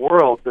to the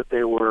world that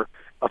they were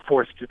a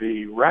force to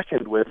be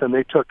reckoned with, and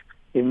they took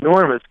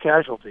enormous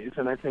casualties.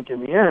 And I think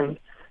in the end,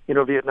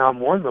 Vietnam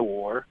won the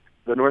war.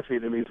 The North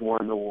Vietnamese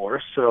won the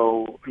war.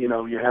 So,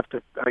 you have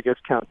to, I guess,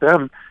 count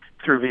them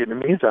through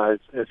Vietnamese eyes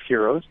as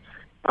heroes.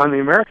 On the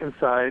American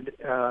side,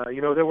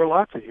 there were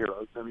lots of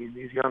heroes. I mean,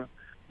 these young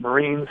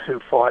Marines who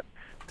fought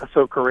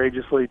so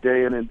courageously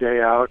day in and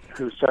day out,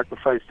 who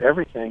sacrificed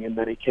everything in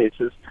many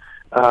cases,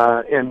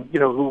 and,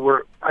 who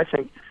were, I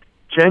think,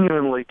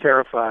 genuinely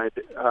terrified,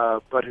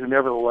 but who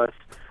nevertheless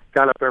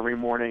got up every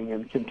morning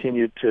and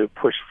continued to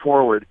push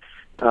forward.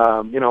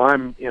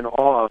 I'm in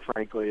awe,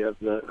 frankly, of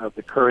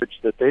the courage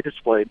that they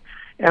displayed.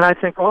 And I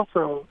think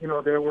also,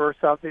 there were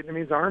South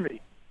Vietnamese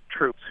Army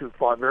troops who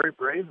fought very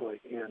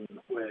bravely in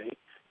Hue,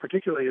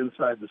 particularly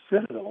inside the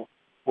Citadel,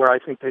 where I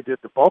think they did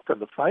the bulk of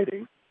the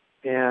fighting.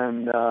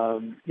 And,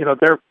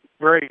 they're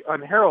very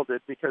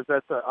unheralded because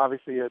that's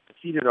obviously a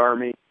defeated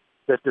army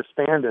that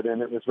disbanded,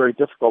 and it was very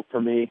difficult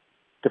for me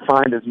to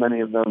find as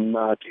many of them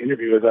to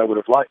interview as I would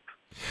have liked.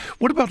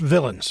 What about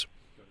villains?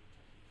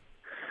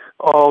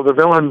 Oh, the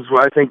villains,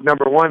 I think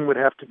number one would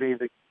have to be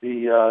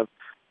the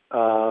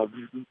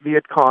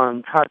Viet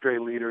Cong cadre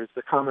leaders,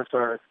 the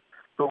commissars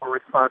who were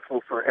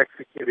responsible for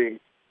executing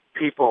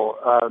people.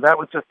 That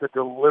was just a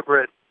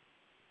deliberate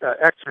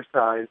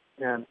exercise,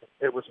 and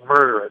it was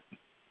murderous.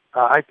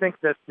 I think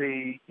that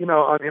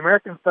on the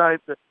American side,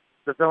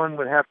 the villain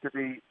would have to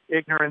be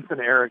ignorance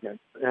and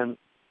arrogance, and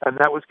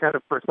that was kind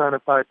of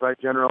personified by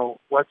General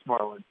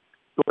Westmoreland,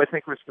 who I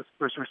think was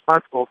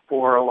responsible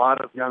for a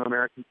lot of young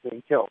Americans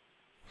being killed.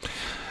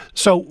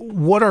 So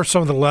what are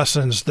some of the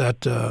lessons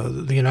that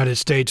the United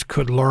States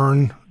did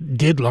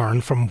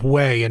learn from Hue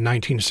in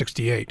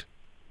 1968?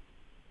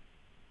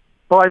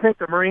 Well, I think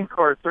the Marine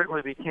Corps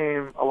certainly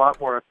became a lot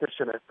more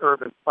efficient at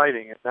urban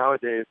fighting, and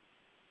nowadays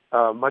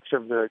much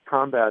of the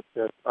combat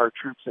that our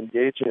troops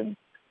engage in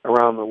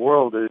around the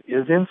world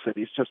is in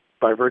cities, just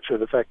by virtue of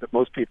the fact that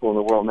most people in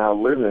the world now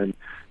live in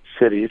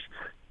cities.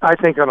 I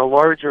think on a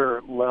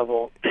larger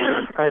level,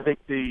 I think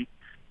the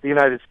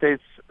United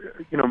States,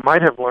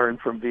 might have learned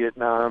from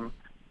Vietnam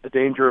the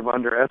danger of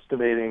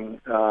underestimating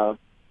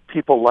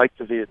people like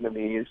the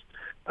Vietnamese,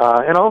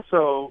 and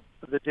also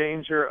the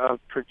danger of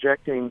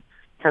projecting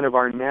kind of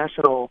our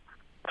national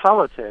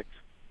politics,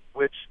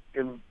 which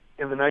in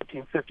the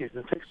 1950s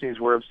and 60s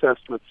were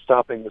obsessed with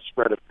stopping the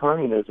spread of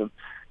communism,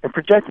 and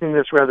projecting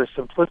this rather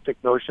simplistic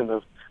notion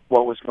of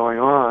what was going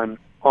on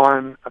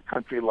a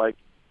country like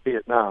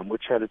Vietnam,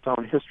 which had its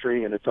own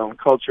history and its own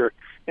culture,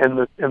 and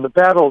the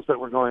battles that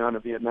were going on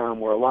in Vietnam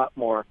were a lot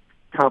more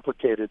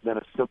complicated than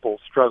a simple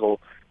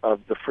struggle of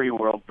the free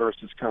world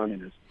versus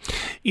communism.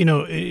 You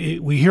know,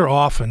 we hear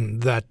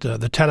often that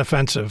the Tet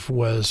Offensive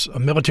was a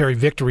military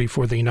victory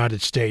for the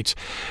United States,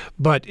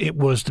 but it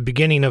was the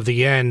beginning of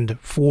the end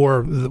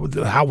for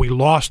how we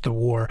lost the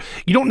war.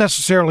 You don't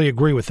necessarily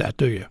agree with that,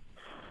 do you?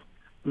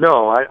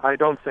 No, I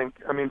don't think.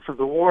 I mean, for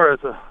the war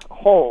as a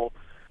whole,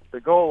 the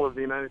goal of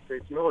the United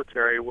States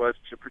military was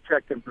to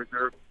protect and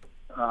preserve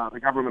the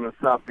government of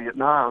South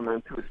Vietnam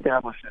and to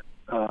establish it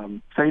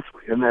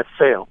safely, and that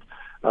failed.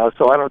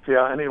 So I don't see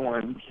how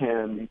anyone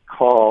can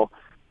call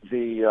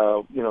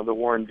the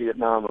war in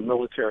Vietnam a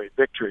military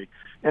victory,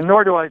 and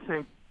nor do I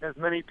think, as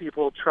many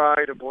people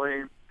try to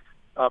blame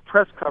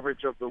press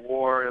coverage of the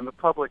war and the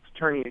public's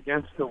turning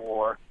against the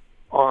war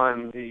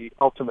on the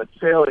ultimate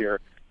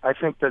failure. I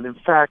think that, in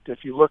fact,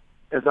 if you look,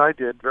 as I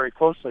did, very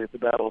closely at the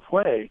Battle of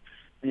Hue,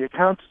 the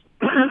accounts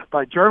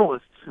by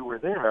journalists who were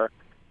there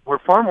were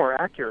far more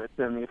accurate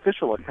than the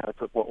official accounts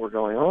of what were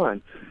going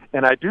on.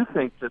 And I do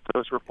think that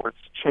those reports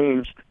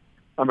changed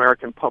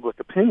American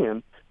public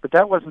opinion, but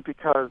that wasn't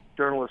because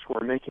journalists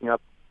were making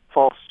up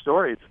false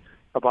stories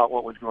about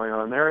what was going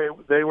on there.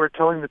 They were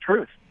telling the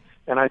truth.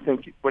 And I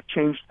think what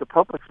changed the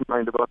public's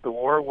mind about the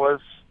war was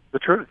the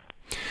truth.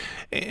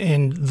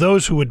 And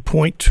those who would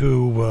point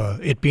to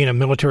it being a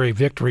military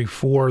victory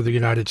for the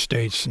United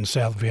States in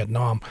South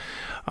Vietnam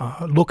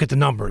look at the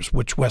numbers,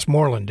 which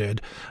Westmoreland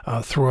did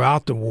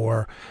throughout the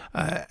war.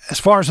 As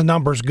far as the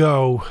numbers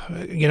go,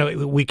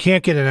 we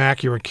can't get an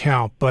accurate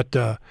count, but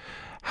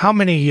how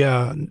many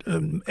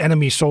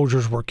enemy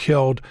soldiers were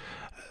killed,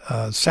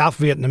 South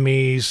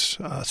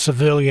Vietnamese,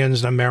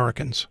 civilians, and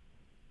Americans?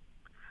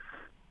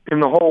 In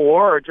the whole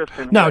war, or just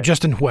in Hue? No,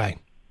 just in Hue.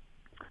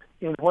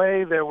 In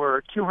Hue, there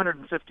were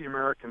 250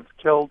 Americans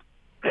killed,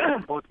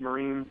 both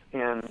Marines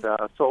and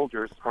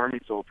soldiers, Army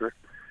soldiers.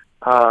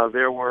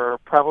 There were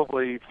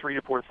probably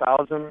 3,000 to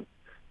 4,000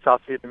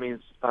 South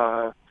Vietnamese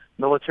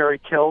military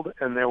killed,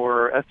 and there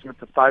were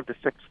estimates of 5,000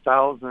 to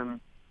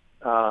 6,000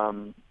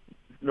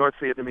 North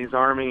Vietnamese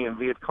Army and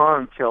Viet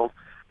Cong killed.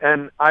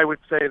 And I would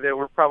say there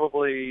were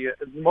probably,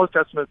 most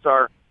estimates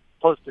are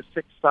close to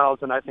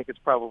 6,000. I think it's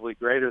probably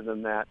greater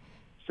than that.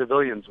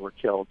 Civilians were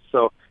killed.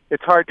 So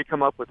it's hard to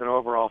come up with an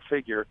overall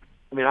figure.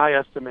 I mean, I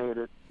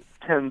estimated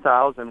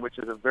 10,000, which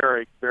is a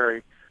very,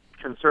 very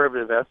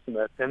conservative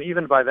estimate. And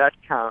even by that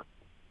count,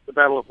 the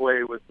Battle of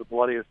Hue was the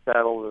bloodiest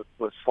battle that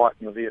was fought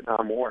in the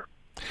Vietnam War.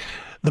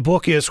 The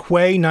book is Hue,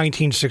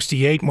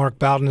 1968. Mark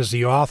Bowden is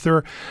the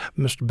author.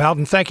 Mr.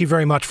 Bowden, thank you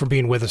very much for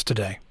being with us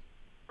today.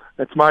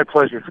 It's my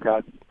pleasure,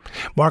 Scott.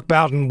 Mark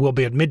Bowden will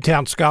be at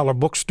Midtown Scholar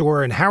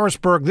Bookstore in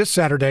Harrisburg this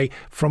Saturday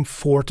from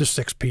 4 to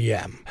 6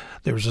 p.m.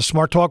 There's a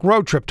Smart Talk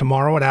road trip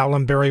tomorrow at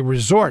Allenberry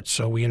Resort,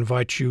 so we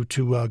invite you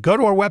to go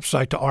to our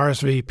website to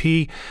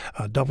RSVP,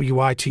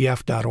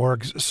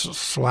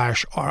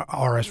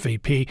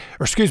 WITF.org/RSVP,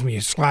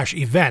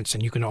 /events,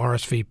 and you can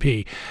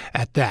RSVP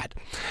at that.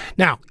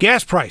 Now,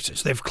 gas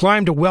prices, they've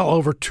climbed to well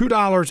over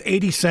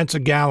 $2.80 a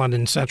gallon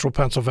in central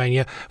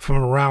Pennsylvania from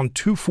around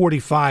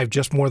 $2.45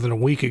 just more than a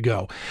week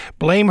ago.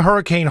 Blame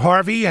Hurricane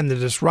Harvey and the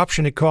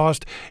disruption it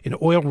caused in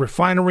oil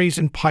refineries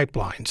and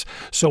pipelines.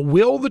 So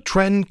will the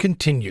trend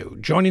continue?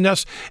 Joining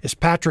us is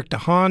Patrick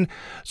DeHaan,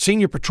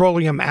 Senior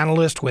Petroleum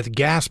Analyst with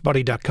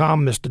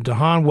GasBuddy.com. Mr.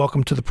 DeHaan,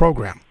 welcome to the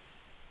program.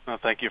 Well,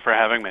 thank you for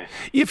having me.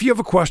 If you have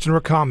a question or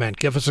comment,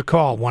 give us a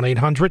call,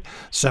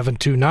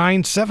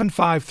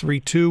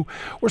 1-800-729-7532,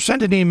 or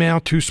send an email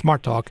to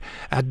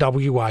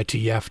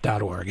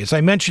smarttalk@WITF.org. As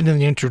I mentioned in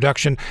the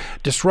introduction,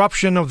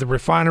 disruption of the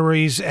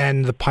refineries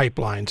and the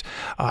pipelines.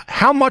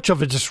 How much of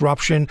a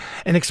disruption,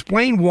 and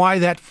explain why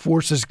that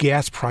forces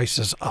gas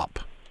prices up?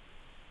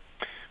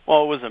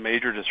 Well, it was a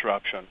major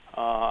disruption.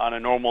 On a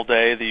normal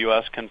day, the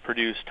U.S. can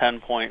produce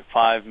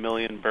 10.5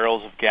 million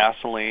barrels of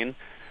gasoline.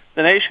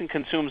 The nation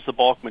consumes the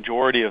bulk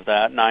majority of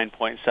that,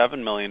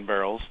 9.7 million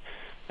barrels,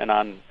 and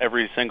on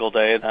every single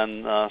day,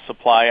 then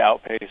supply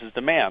outpaces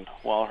demand.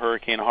 Well,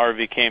 Hurricane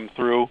Harvey came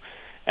through,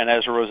 and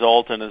as a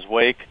result, in his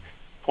wake,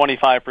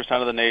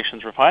 25% of the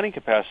nation's refining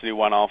capacity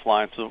went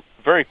offline. So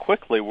very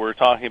quickly, we're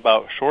talking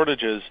about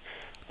shortages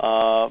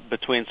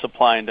between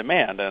supply and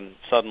demand, and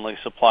suddenly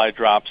supply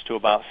drops to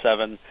about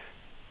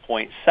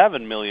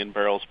 7.7 million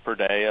barrels per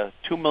day, a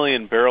 2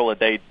 million barrel a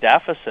day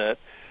deficit.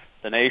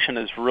 The nation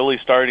is really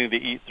starting to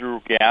eat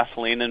through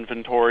gasoline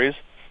inventories.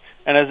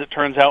 And as it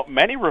turns out,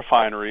 many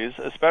refineries,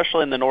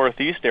 especially in the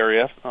Northeast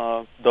area,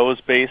 those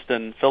based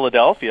in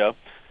Philadelphia,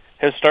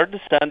 have started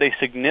to send a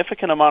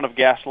significant amount of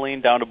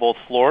gasoline down to both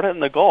Florida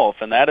and the Gulf,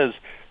 and that has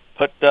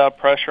put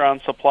pressure on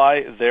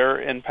supply there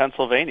in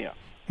Pennsylvania.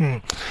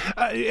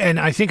 And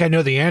I think I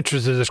know the answer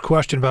to this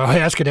question, but I'll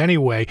ask it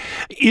anyway.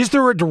 Is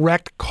there a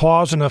direct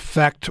cause and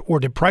effect,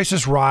 or did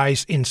prices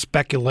rise in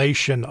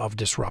speculation of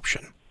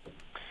disruption?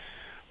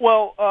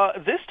 Well,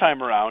 this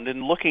time around,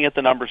 in looking at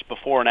the numbers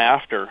before and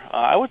after,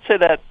 I would say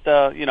that,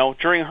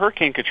 during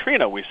Hurricane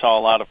Katrina, we saw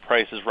a lot of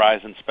prices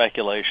rise in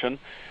speculation.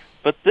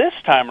 But this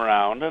time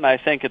around, and I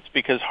think it's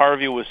because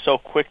Harvey was so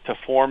quick to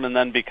form and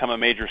then become a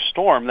major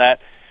storm,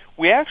 that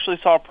we actually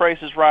saw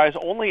prices rise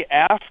only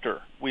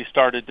after we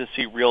started to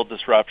see real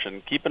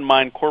disruption. Keep in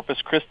mind,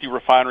 Corpus Christi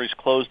refineries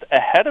closed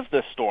ahead of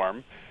this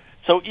storm.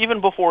 So even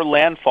before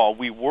landfall,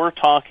 we were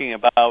talking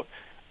about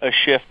a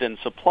shift in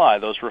supply.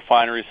 Those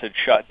refineries had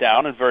shut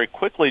down, and very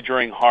quickly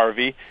during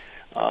Harvey,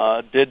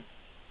 did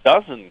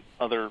dozen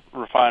other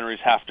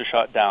refineries have to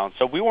shut down.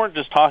 So we weren't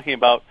just talking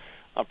about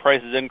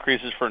prices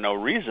increases for no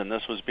reason.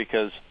 This was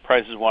because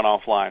prices went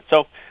offline.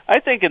 So I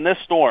think in this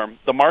storm,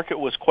 the market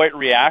was quite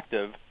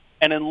reactive.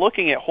 And in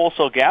looking at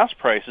wholesale gas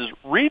prices,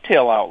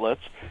 retail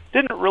outlets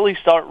didn't really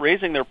start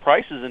raising their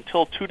prices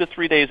until 2 to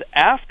 3 days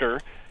after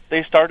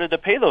they started to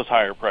pay those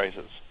higher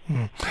prices.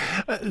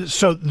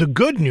 So the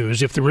good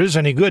news, if there is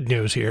any good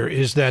news here,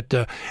 is that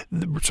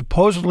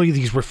supposedly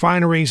these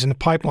refineries and the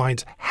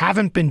pipelines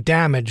haven't been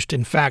damaged.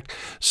 In fact,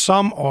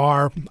 some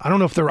are, I don't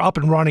know if they're up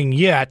and running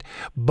yet,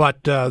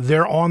 but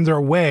they're on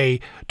their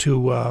way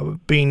to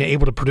being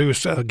able to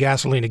produce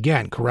gasoline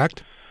again,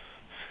 correct?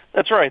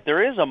 That's right.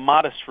 There is a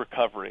modest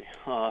recovery.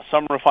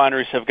 Some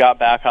refineries have got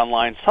back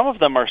online. Some of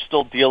them are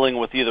still dealing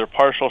with either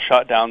partial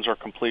shutdowns or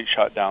complete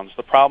shutdowns.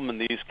 The problem in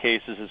these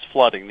cases is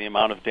flooding, the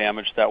amount of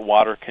damage that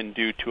water can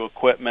do to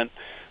equipment.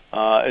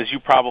 As you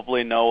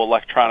probably know,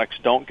 electronics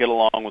don't get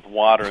along with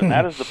water, and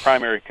that is the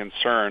primary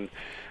concern.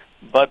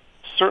 But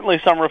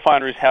certainly some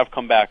refineries have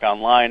come back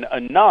online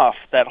enough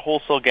that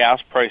wholesale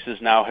gas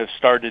prices now have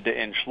started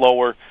to inch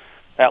lower.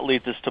 That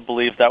leads us to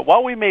believe that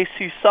while we may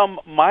see some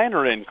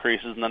minor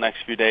increases in the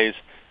next few days,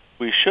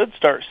 we should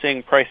start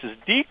seeing prices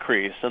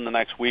decrease in the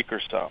next week or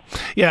so.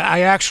 Yeah, I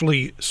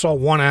actually saw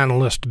one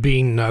analyst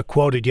being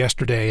quoted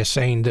yesterday as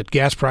saying that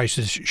gas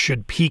prices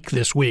should peak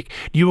this week.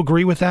 Do you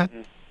agree with that?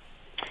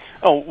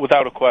 Oh,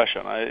 without a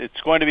question.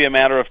 It's going to be a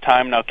matter of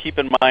time. Now, keep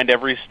in mind,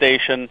 every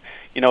station,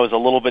 is a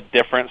little bit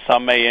different.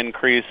 Some may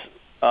increase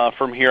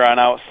from here on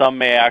out. Some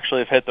may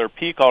actually have hit their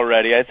peak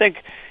already. I think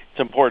it's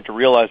important to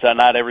realize that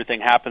not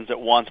everything happens at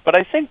once. But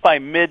I think by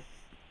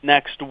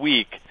mid-next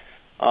week,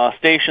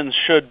 stations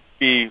should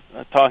be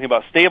talking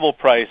about stable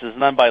prices,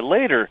 and then by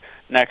later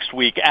next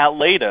week, at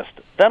latest,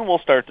 then we'll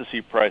start to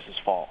see prices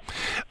fall.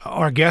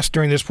 Our guest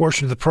during this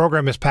portion of the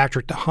program is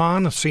Patrick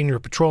DeHaan, a senior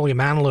petroleum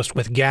analyst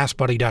with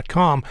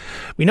GasBuddy.com.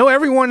 We know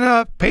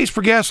everyone pays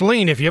for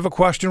gasoline. If you have a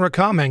question or a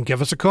comment,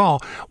 give us a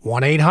call,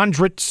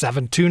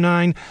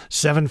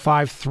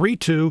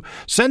 1-800-729-7532.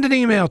 Send an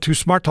email to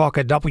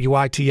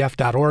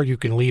smarttalk@witf.org. You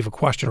can leave a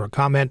question or a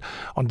comment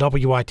on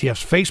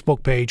WITF's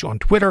Facebook page. On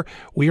Twitter,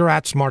 we are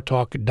at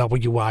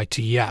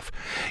smarttalk@WITF.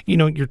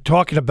 You're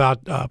talking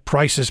about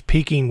prices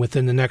peaking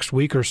within the next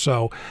week or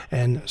so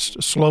and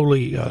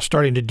slowly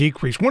starting to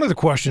decrease. One of the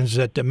questions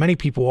that many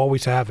people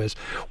always have is,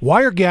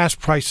 why are gas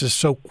prices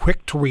so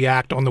quick to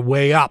react on the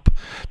way up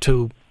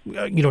to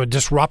a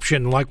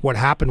disruption like what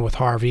happened with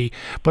Harvey,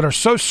 but are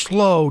so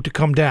slow to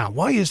come down?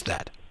 Why is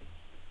that?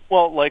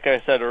 Well, like I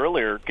said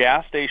earlier,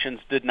 gas stations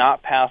did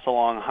not pass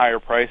along higher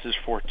prices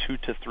for 2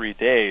 to 3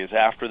 days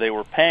after they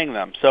were paying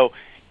them. So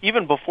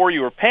even before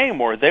you were paying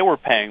more, they were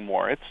paying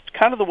more. It's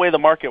kind of the way the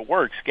market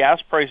works.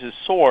 Gas prices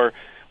soar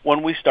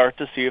when we start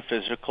to see a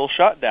physical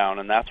shutdown,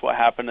 and that's what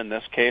happened in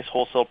this case.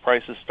 Wholesale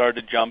prices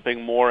started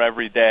jumping more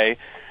every day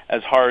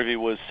as Harvey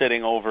was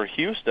sitting over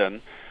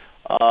Houston.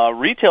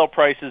 Retail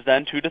prices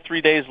then 2 to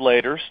 3 days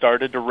later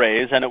started to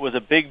raise, and it was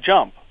a big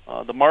jump.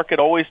 The market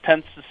always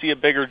tends to see a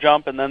bigger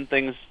jump, and then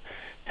things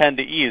tend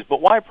to ease.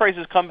 But why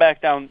prices come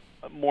back down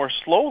more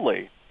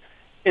slowly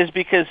is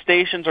because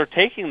stations are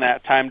taking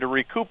that time to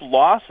recoup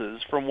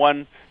losses from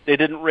when they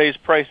didn't raise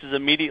prices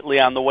immediately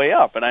on the way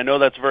up. And I know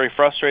that's very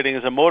frustrating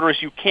as a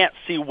motorist. You can't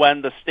see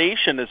when the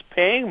station is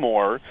paying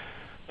more,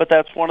 but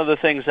that's one of the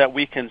things that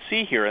we can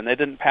see here. And they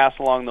didn't pass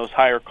along those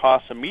higher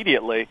costs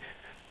immediately,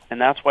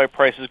 and that's why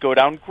prices go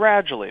down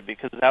gradually,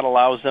 because that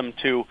allows them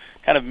to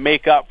kind of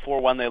make up for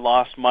when they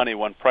lost money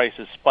when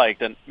prices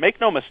spiked. And make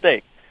no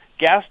mistake,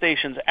 gas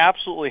stations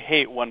absolutely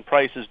hate when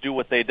prices do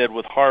what they did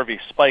with Harvey,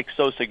 spike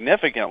so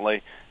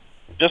significantly.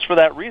 Just for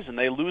that reason,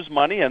 they lose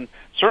money, and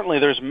certainly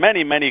there's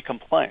many, many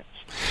complaints.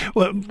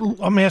 Well,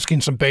 I'm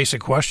asking some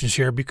basic questions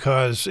here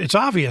because it's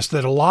obvious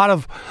that a lot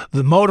of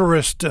the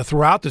motorists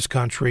throughout this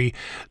country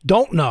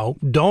don't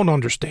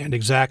understand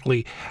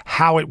exactly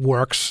how it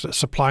works,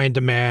 supply and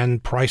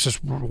demand, prices,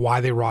 why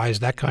they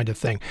rise, that kind of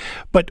thing.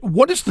 But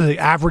what is the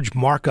average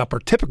markup or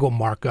typical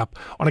markup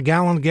on a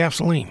gallon of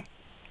gasoline?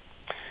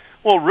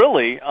 Well,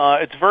 really,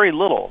 it's very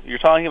little. You're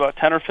talking about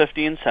 10 or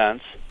 15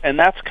 cents, and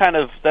that's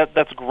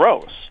that's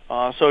gross.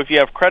 So if you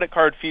have credit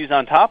card fees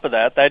on top of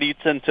that, that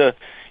eats into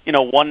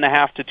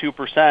 1.5% to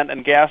 2%,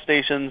 and gas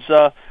stations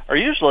are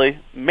usually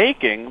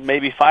making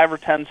maybe 5 or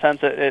 10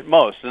 cents at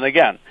most. And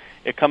again,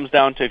 it comes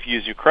down to if you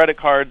use your credit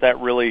card, that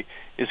really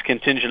is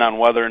contingent on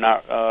whether or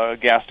not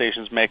gas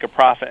stations make a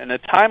profit. And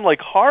at a time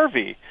like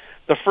Harvey,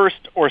 the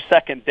first or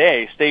second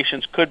day,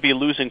 stations could be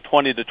losing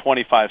 20 to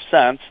 25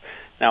 cents.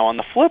 Now, on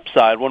the flip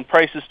side, when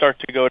prices start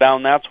to go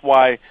down, that's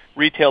why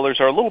retailers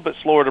are a little bit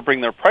slower to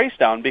bring their price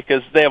down,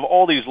 because they have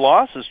all these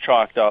losses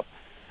chalked up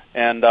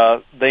and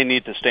they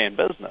need to stay in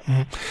business.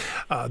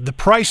 The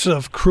price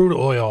of crude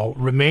oil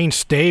remained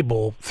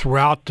stable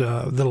throughout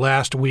the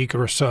last week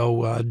or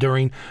so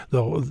during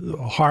the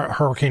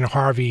Hurricane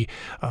Harvey,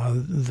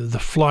 the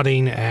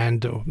flooding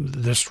and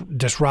this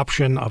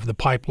disruption of the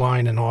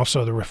pipeline and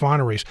also the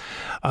refineries.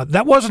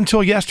 That wasn't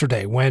until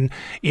yesterday when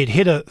it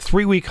hit a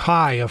 3-week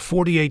high of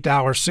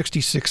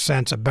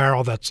 $48.66 a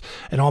barrel. That's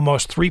an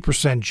almost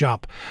 3%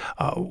 jump.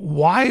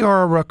 Why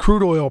are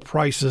crude oil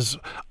prices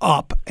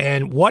up,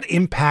 and what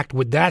impact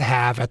would that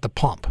have at the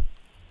pump?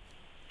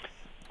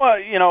 Well,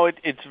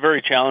 it's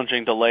very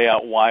challenging to lay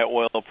out why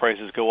oil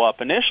prices go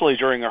up. Initially,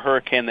 during a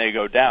hurricane, they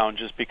go down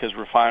just because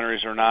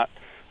refineries are not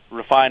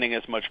refining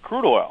as much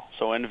crude oil,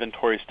 so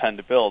inventories tend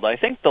to build. I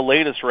think the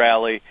latest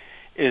rally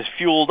is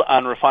fueled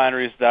on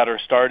refineries that are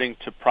starting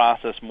to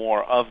process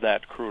more of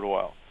that crude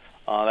oil.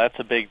 That's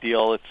a big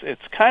deal.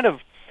 It's kind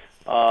of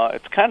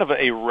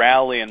a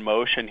rally in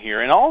motion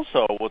here. And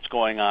also what's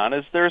going on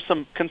is there's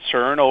some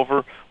concern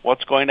over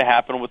what's going to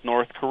happen with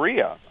North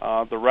Korea.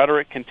 The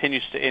rhetoric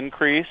continues to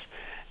increase,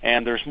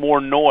 and there's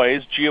more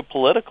noise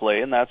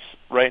geopolitically, and that's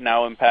right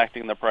now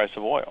impacting the price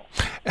of oil.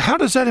 How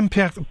does that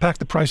impact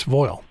the price of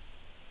oil?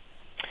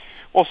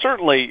 Well,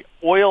 certainly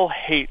oil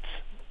hates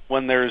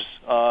when there's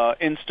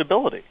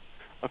instability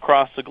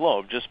across the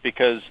globe, just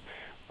because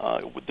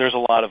there's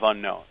a lot of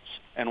unknowns.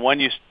 And when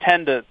you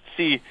tend to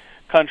see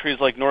countries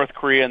like North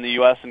Korea and the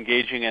U.S.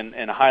 engaging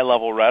in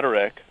high-level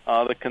rhetoric,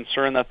 the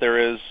concern that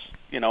there is,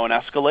 an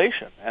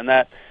escalation, and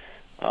that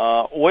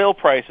oil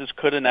prices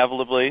could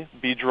inevitably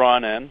be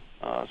drawn in,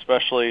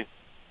 especially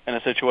in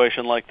a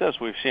situation like this.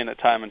 We've seen it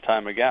time and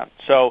time again.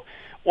 So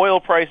oil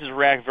prices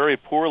react very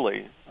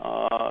poorly,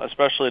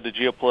 especially to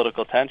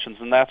geopolitical tensions,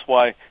 and that's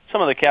why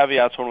some of the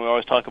caveats when we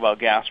always talk about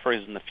gas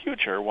prices in the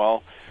future,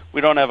 well, we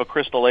don't have a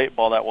crystal 8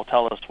 ball that will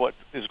tell us what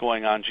is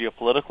going on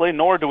geopolitically,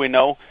 nor do we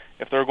know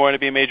if there are going to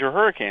be major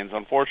hurricanes.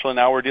 Unfortunately,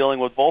 now we're dealing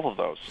with both of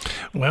those.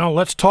 Well,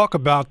 let's talk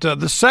about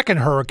the second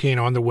hurricane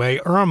on the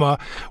way, Irma,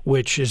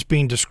 which is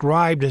being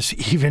described as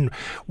even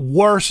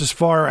worse as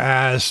far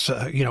as,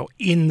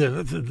 in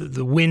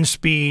the wind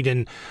speed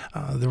and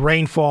the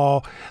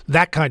rainfall,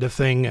 that kind of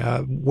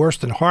thing, worse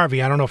than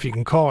Harvey. I don't know if you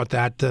can call it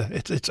that.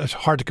 It's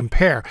hard to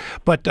compare.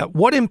 But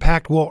what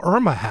impact will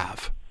Irma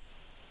have?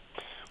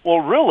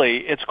 Well, really,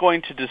 it's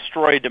going to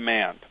destroy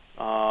demand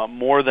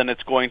more than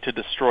it's going to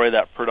destroy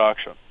that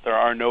production. There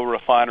are no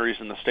refineries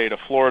in the state of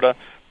Florida.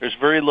 There's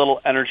very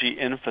little energy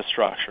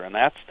infrastructure, and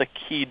that's the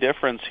key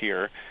difference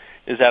here,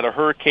 is that a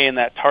hurricane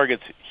that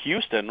targets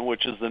Houston,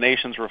 which is the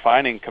nation's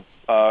refining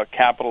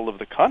capital of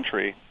the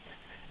country,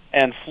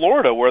 and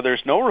Florida, where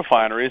there's no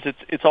refineries,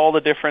 it's all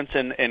the difference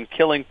in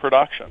killing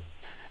production.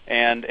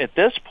 And at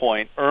this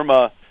point,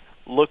 Irma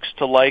looks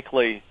to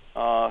likely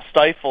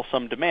stifle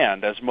some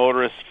demand. As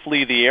motorists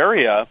flee the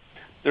area,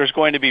 there's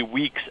going to be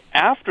weeks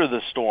after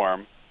the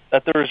storm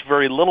that there is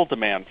very little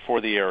demand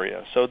for the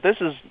area. So this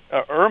is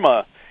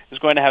Irma is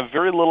going to have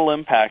very little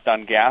impact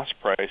on gas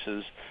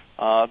prices.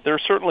 There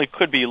certainly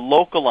could be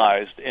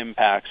localized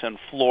impacts in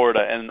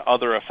Florida and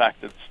other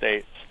affected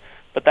states,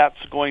 but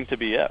that's going to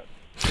be it.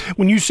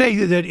 When you say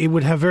that it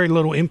would have very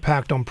little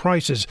impact on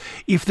prices,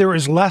 if there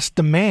is less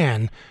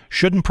demand,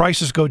 shouldn't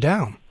prices go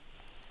down?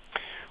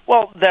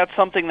 Well, that's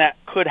something that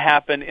could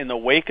happen in the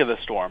wake of the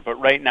storm, but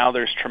right now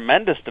there's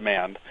tremendous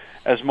demand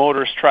as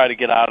motorists try to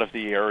get out of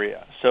the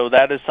area. So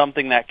that is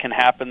something that can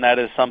happen. That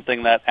is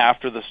something that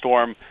after the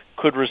storm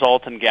could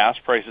result in gas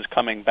prices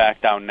coming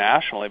back down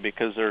nationally,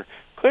 because there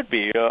could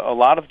be a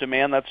lot of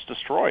demand that's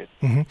destroyed.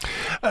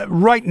 Mm-hmm.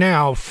 Right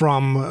now,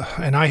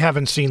 and I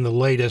haven't seen the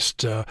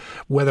latest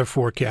weather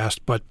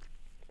forecast, but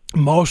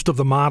most of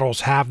the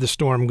models have the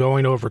storm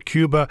going over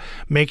Cuba,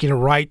 making a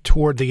right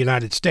toward the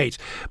United States.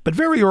 But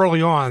very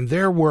early on,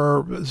 there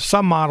were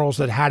some models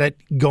that had it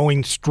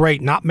going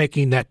straight, not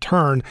making that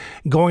turn,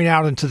 going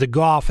out into the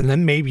Gulf, and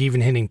then maybe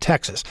even hitting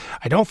Texas.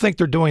 I don't think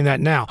they're doing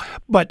that now.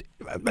 But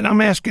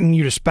I'm asking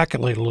you to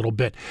speculate a little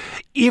bit.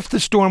 If the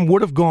storm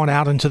would have gone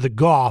out into the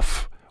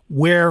Gulf,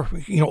 where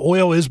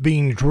oil is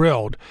being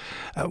drilled,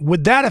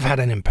 would that have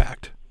had an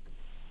impact?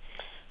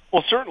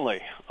 Well,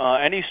 certainly.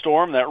 Any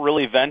storm that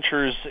really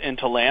ventures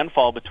into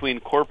landfall between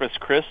Corpus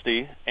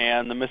Christi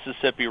and the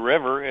Mississippi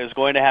River is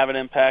going to have an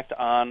impact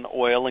on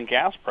oil and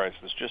gas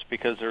prices, just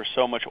because there's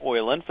so much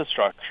oil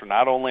infrastructure.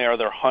 Not only are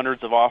there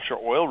hundreds of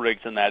offshore oil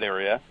rigs in that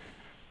area,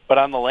 but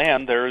on the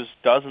land there's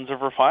dozens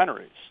of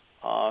refineries.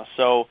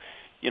 So,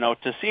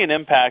 to see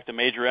a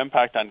major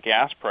impact on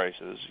gas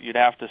prices, you'd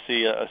have to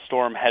see a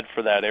storm head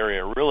for that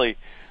area, really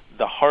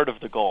the heart of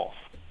the Gulf.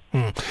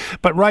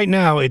 But right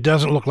now, it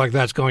doesn't look like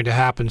that's going to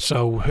happen.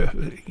 So,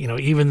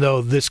 even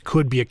though this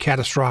could be a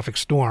catastrophic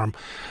storm,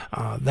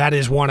 that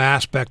is one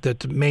aspect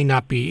that may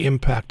not be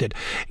impacted.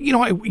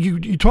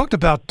 You talked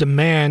about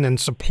demand and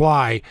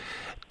supply.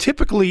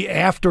 Typically,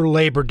 after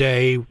Labor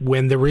Day,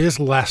 when there is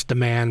less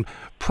demand,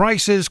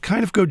 prices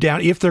kind of go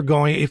down if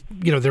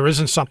there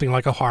isn't something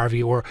like a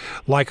Harvey or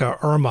like a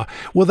Irma.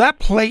 Will that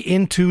play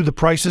into the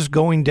prices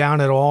going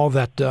down at all,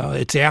 that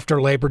it's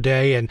after Labor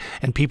Day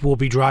and people will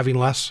be driving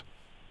less?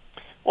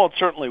 Well, it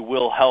certainly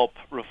will help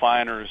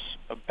refiners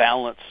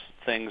balance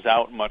things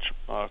out much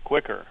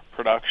quicker.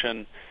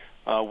 Production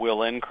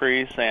will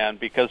increase, and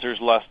because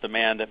there's less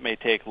demand, it may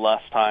take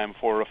less time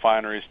for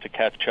refineries to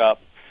catch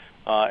up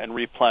and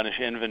replenish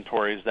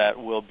inventories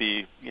that will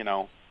be,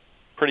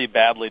 pretty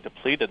badly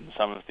depleted in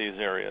some of these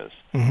areas.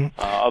 Mm-hmm.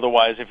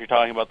 Otherwise, if you're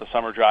talking about the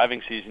summer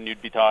driving season,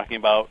 you'd be talking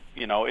about,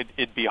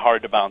 it'd be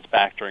hard to bounce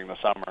back during the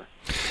summer.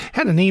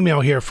 Had an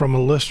email here from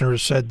a listener who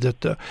said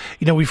that,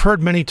 we've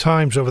heard many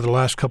times over the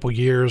last couple of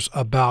years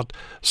about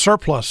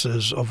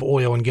surpluses of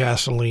oil and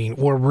gasoline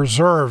or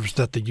reserves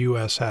that the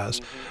U.S. has.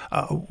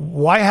 Mm-hmm.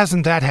 Why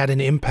hasn't that had an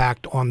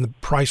impact on the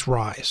price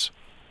rise?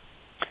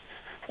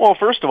 Well,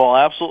 first of all,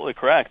 absolutely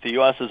correct. The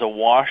U.S. is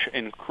awash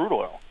in crude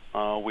oil.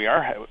 We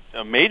are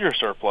a major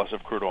surplus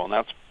of crude oil, and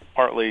that's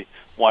partly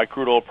why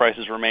crude oil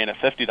prices remain at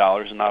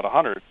 $50 and not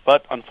 $100.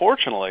 But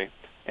unfortunately,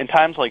 in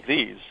times like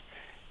these,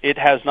 it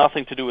has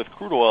nothing to do with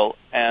crude oil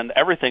and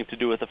everything to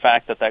do with the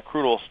fact that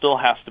crude oil still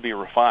has to be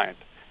refined.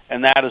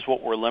 And that is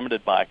what we're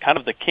limited by. Kind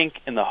of the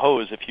kink in the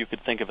hose, if you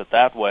could think of it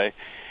that way,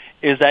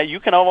 is that you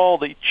can have all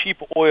the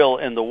cheap oil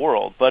in the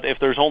world, but if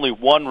there's only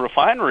one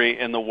refinery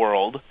in the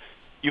world,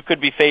 you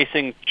could be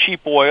facing cheap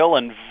oil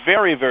and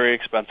very, very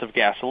expensive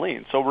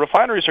gasoline. So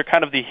refineries are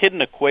kind of the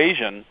hidden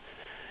equation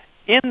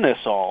in this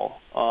all.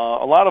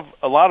 A lot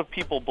of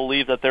people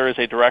believe that there is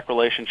a direct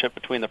relationship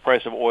between the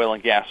price of oil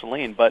and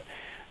gasoline, but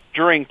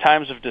during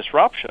times of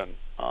disruption,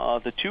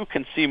 the two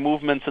can see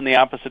movements in the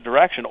opposite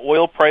direction.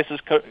 Oil prices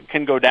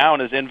can go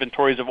down as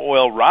inventories of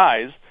oil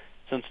rise,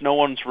 since no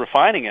one's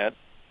refining it,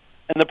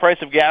 and the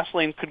price of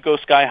gasoline could go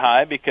sky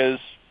high because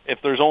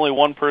if there's only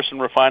one person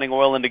refining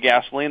oil into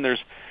gasoline, there's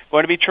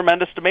going to be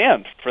tremendous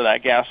demand for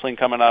that gasoline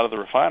coming out of the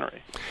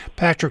refinery.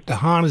 Patrick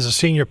DeHaan is a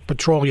senior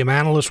petroleum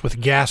analyst with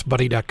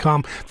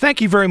GasBuddy.com.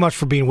 Thank you very much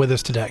for being with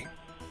us today.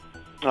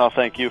 Oh,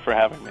 thank you for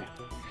having me.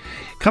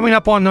 Coming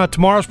up on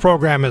tomorrow's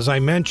program, as I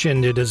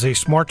mentioned, it is a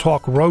Smart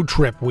Talk road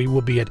trip. We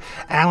will be at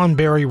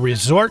Allenbury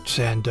Resort,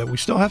 and we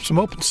still have some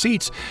open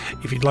seats.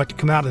 If you'd like to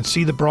come out and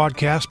see the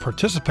broadcast,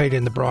 participate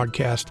in the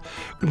broadcast,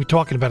 we're going to be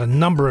talking about a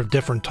number of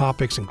different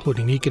topics,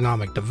 including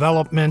economic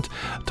development,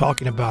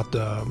 talking about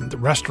the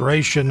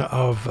restoration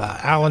of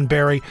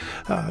Allenbury.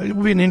 It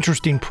will be an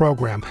interesting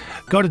program.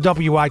 Go to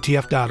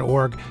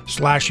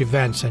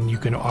WITF.org/events, and you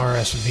can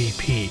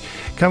RSVP.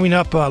 Coming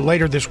up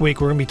later this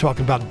week, we're going to be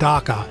talking about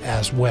DACA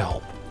as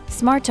well.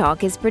 Smart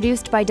Talk is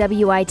produced by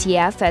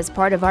WITF as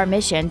part of our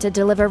mission to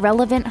deliver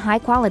relevant,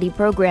 high-quality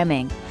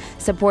programming.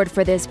 Support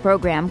for this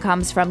program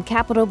comes from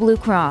Capital Blue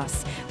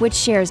Cross, which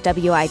shares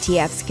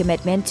WITF's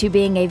commitment to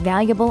being a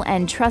valuable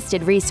and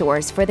trusted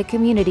resource for the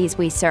communities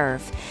we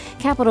serve.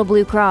 Capital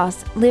Blue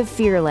Cross, live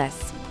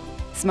fearless.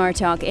 Smart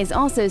Talk is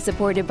also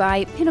supported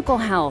by Pinnacle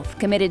Health,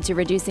 committed to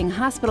reducing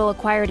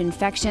hospital-acquired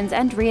infections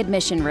and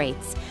readmission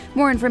rates.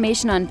 More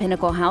information on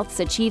Pinnacle Health's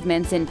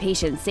achievements in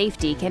patient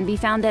safety can be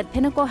found at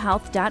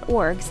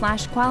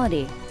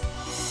pinnaclehealth.org/quality.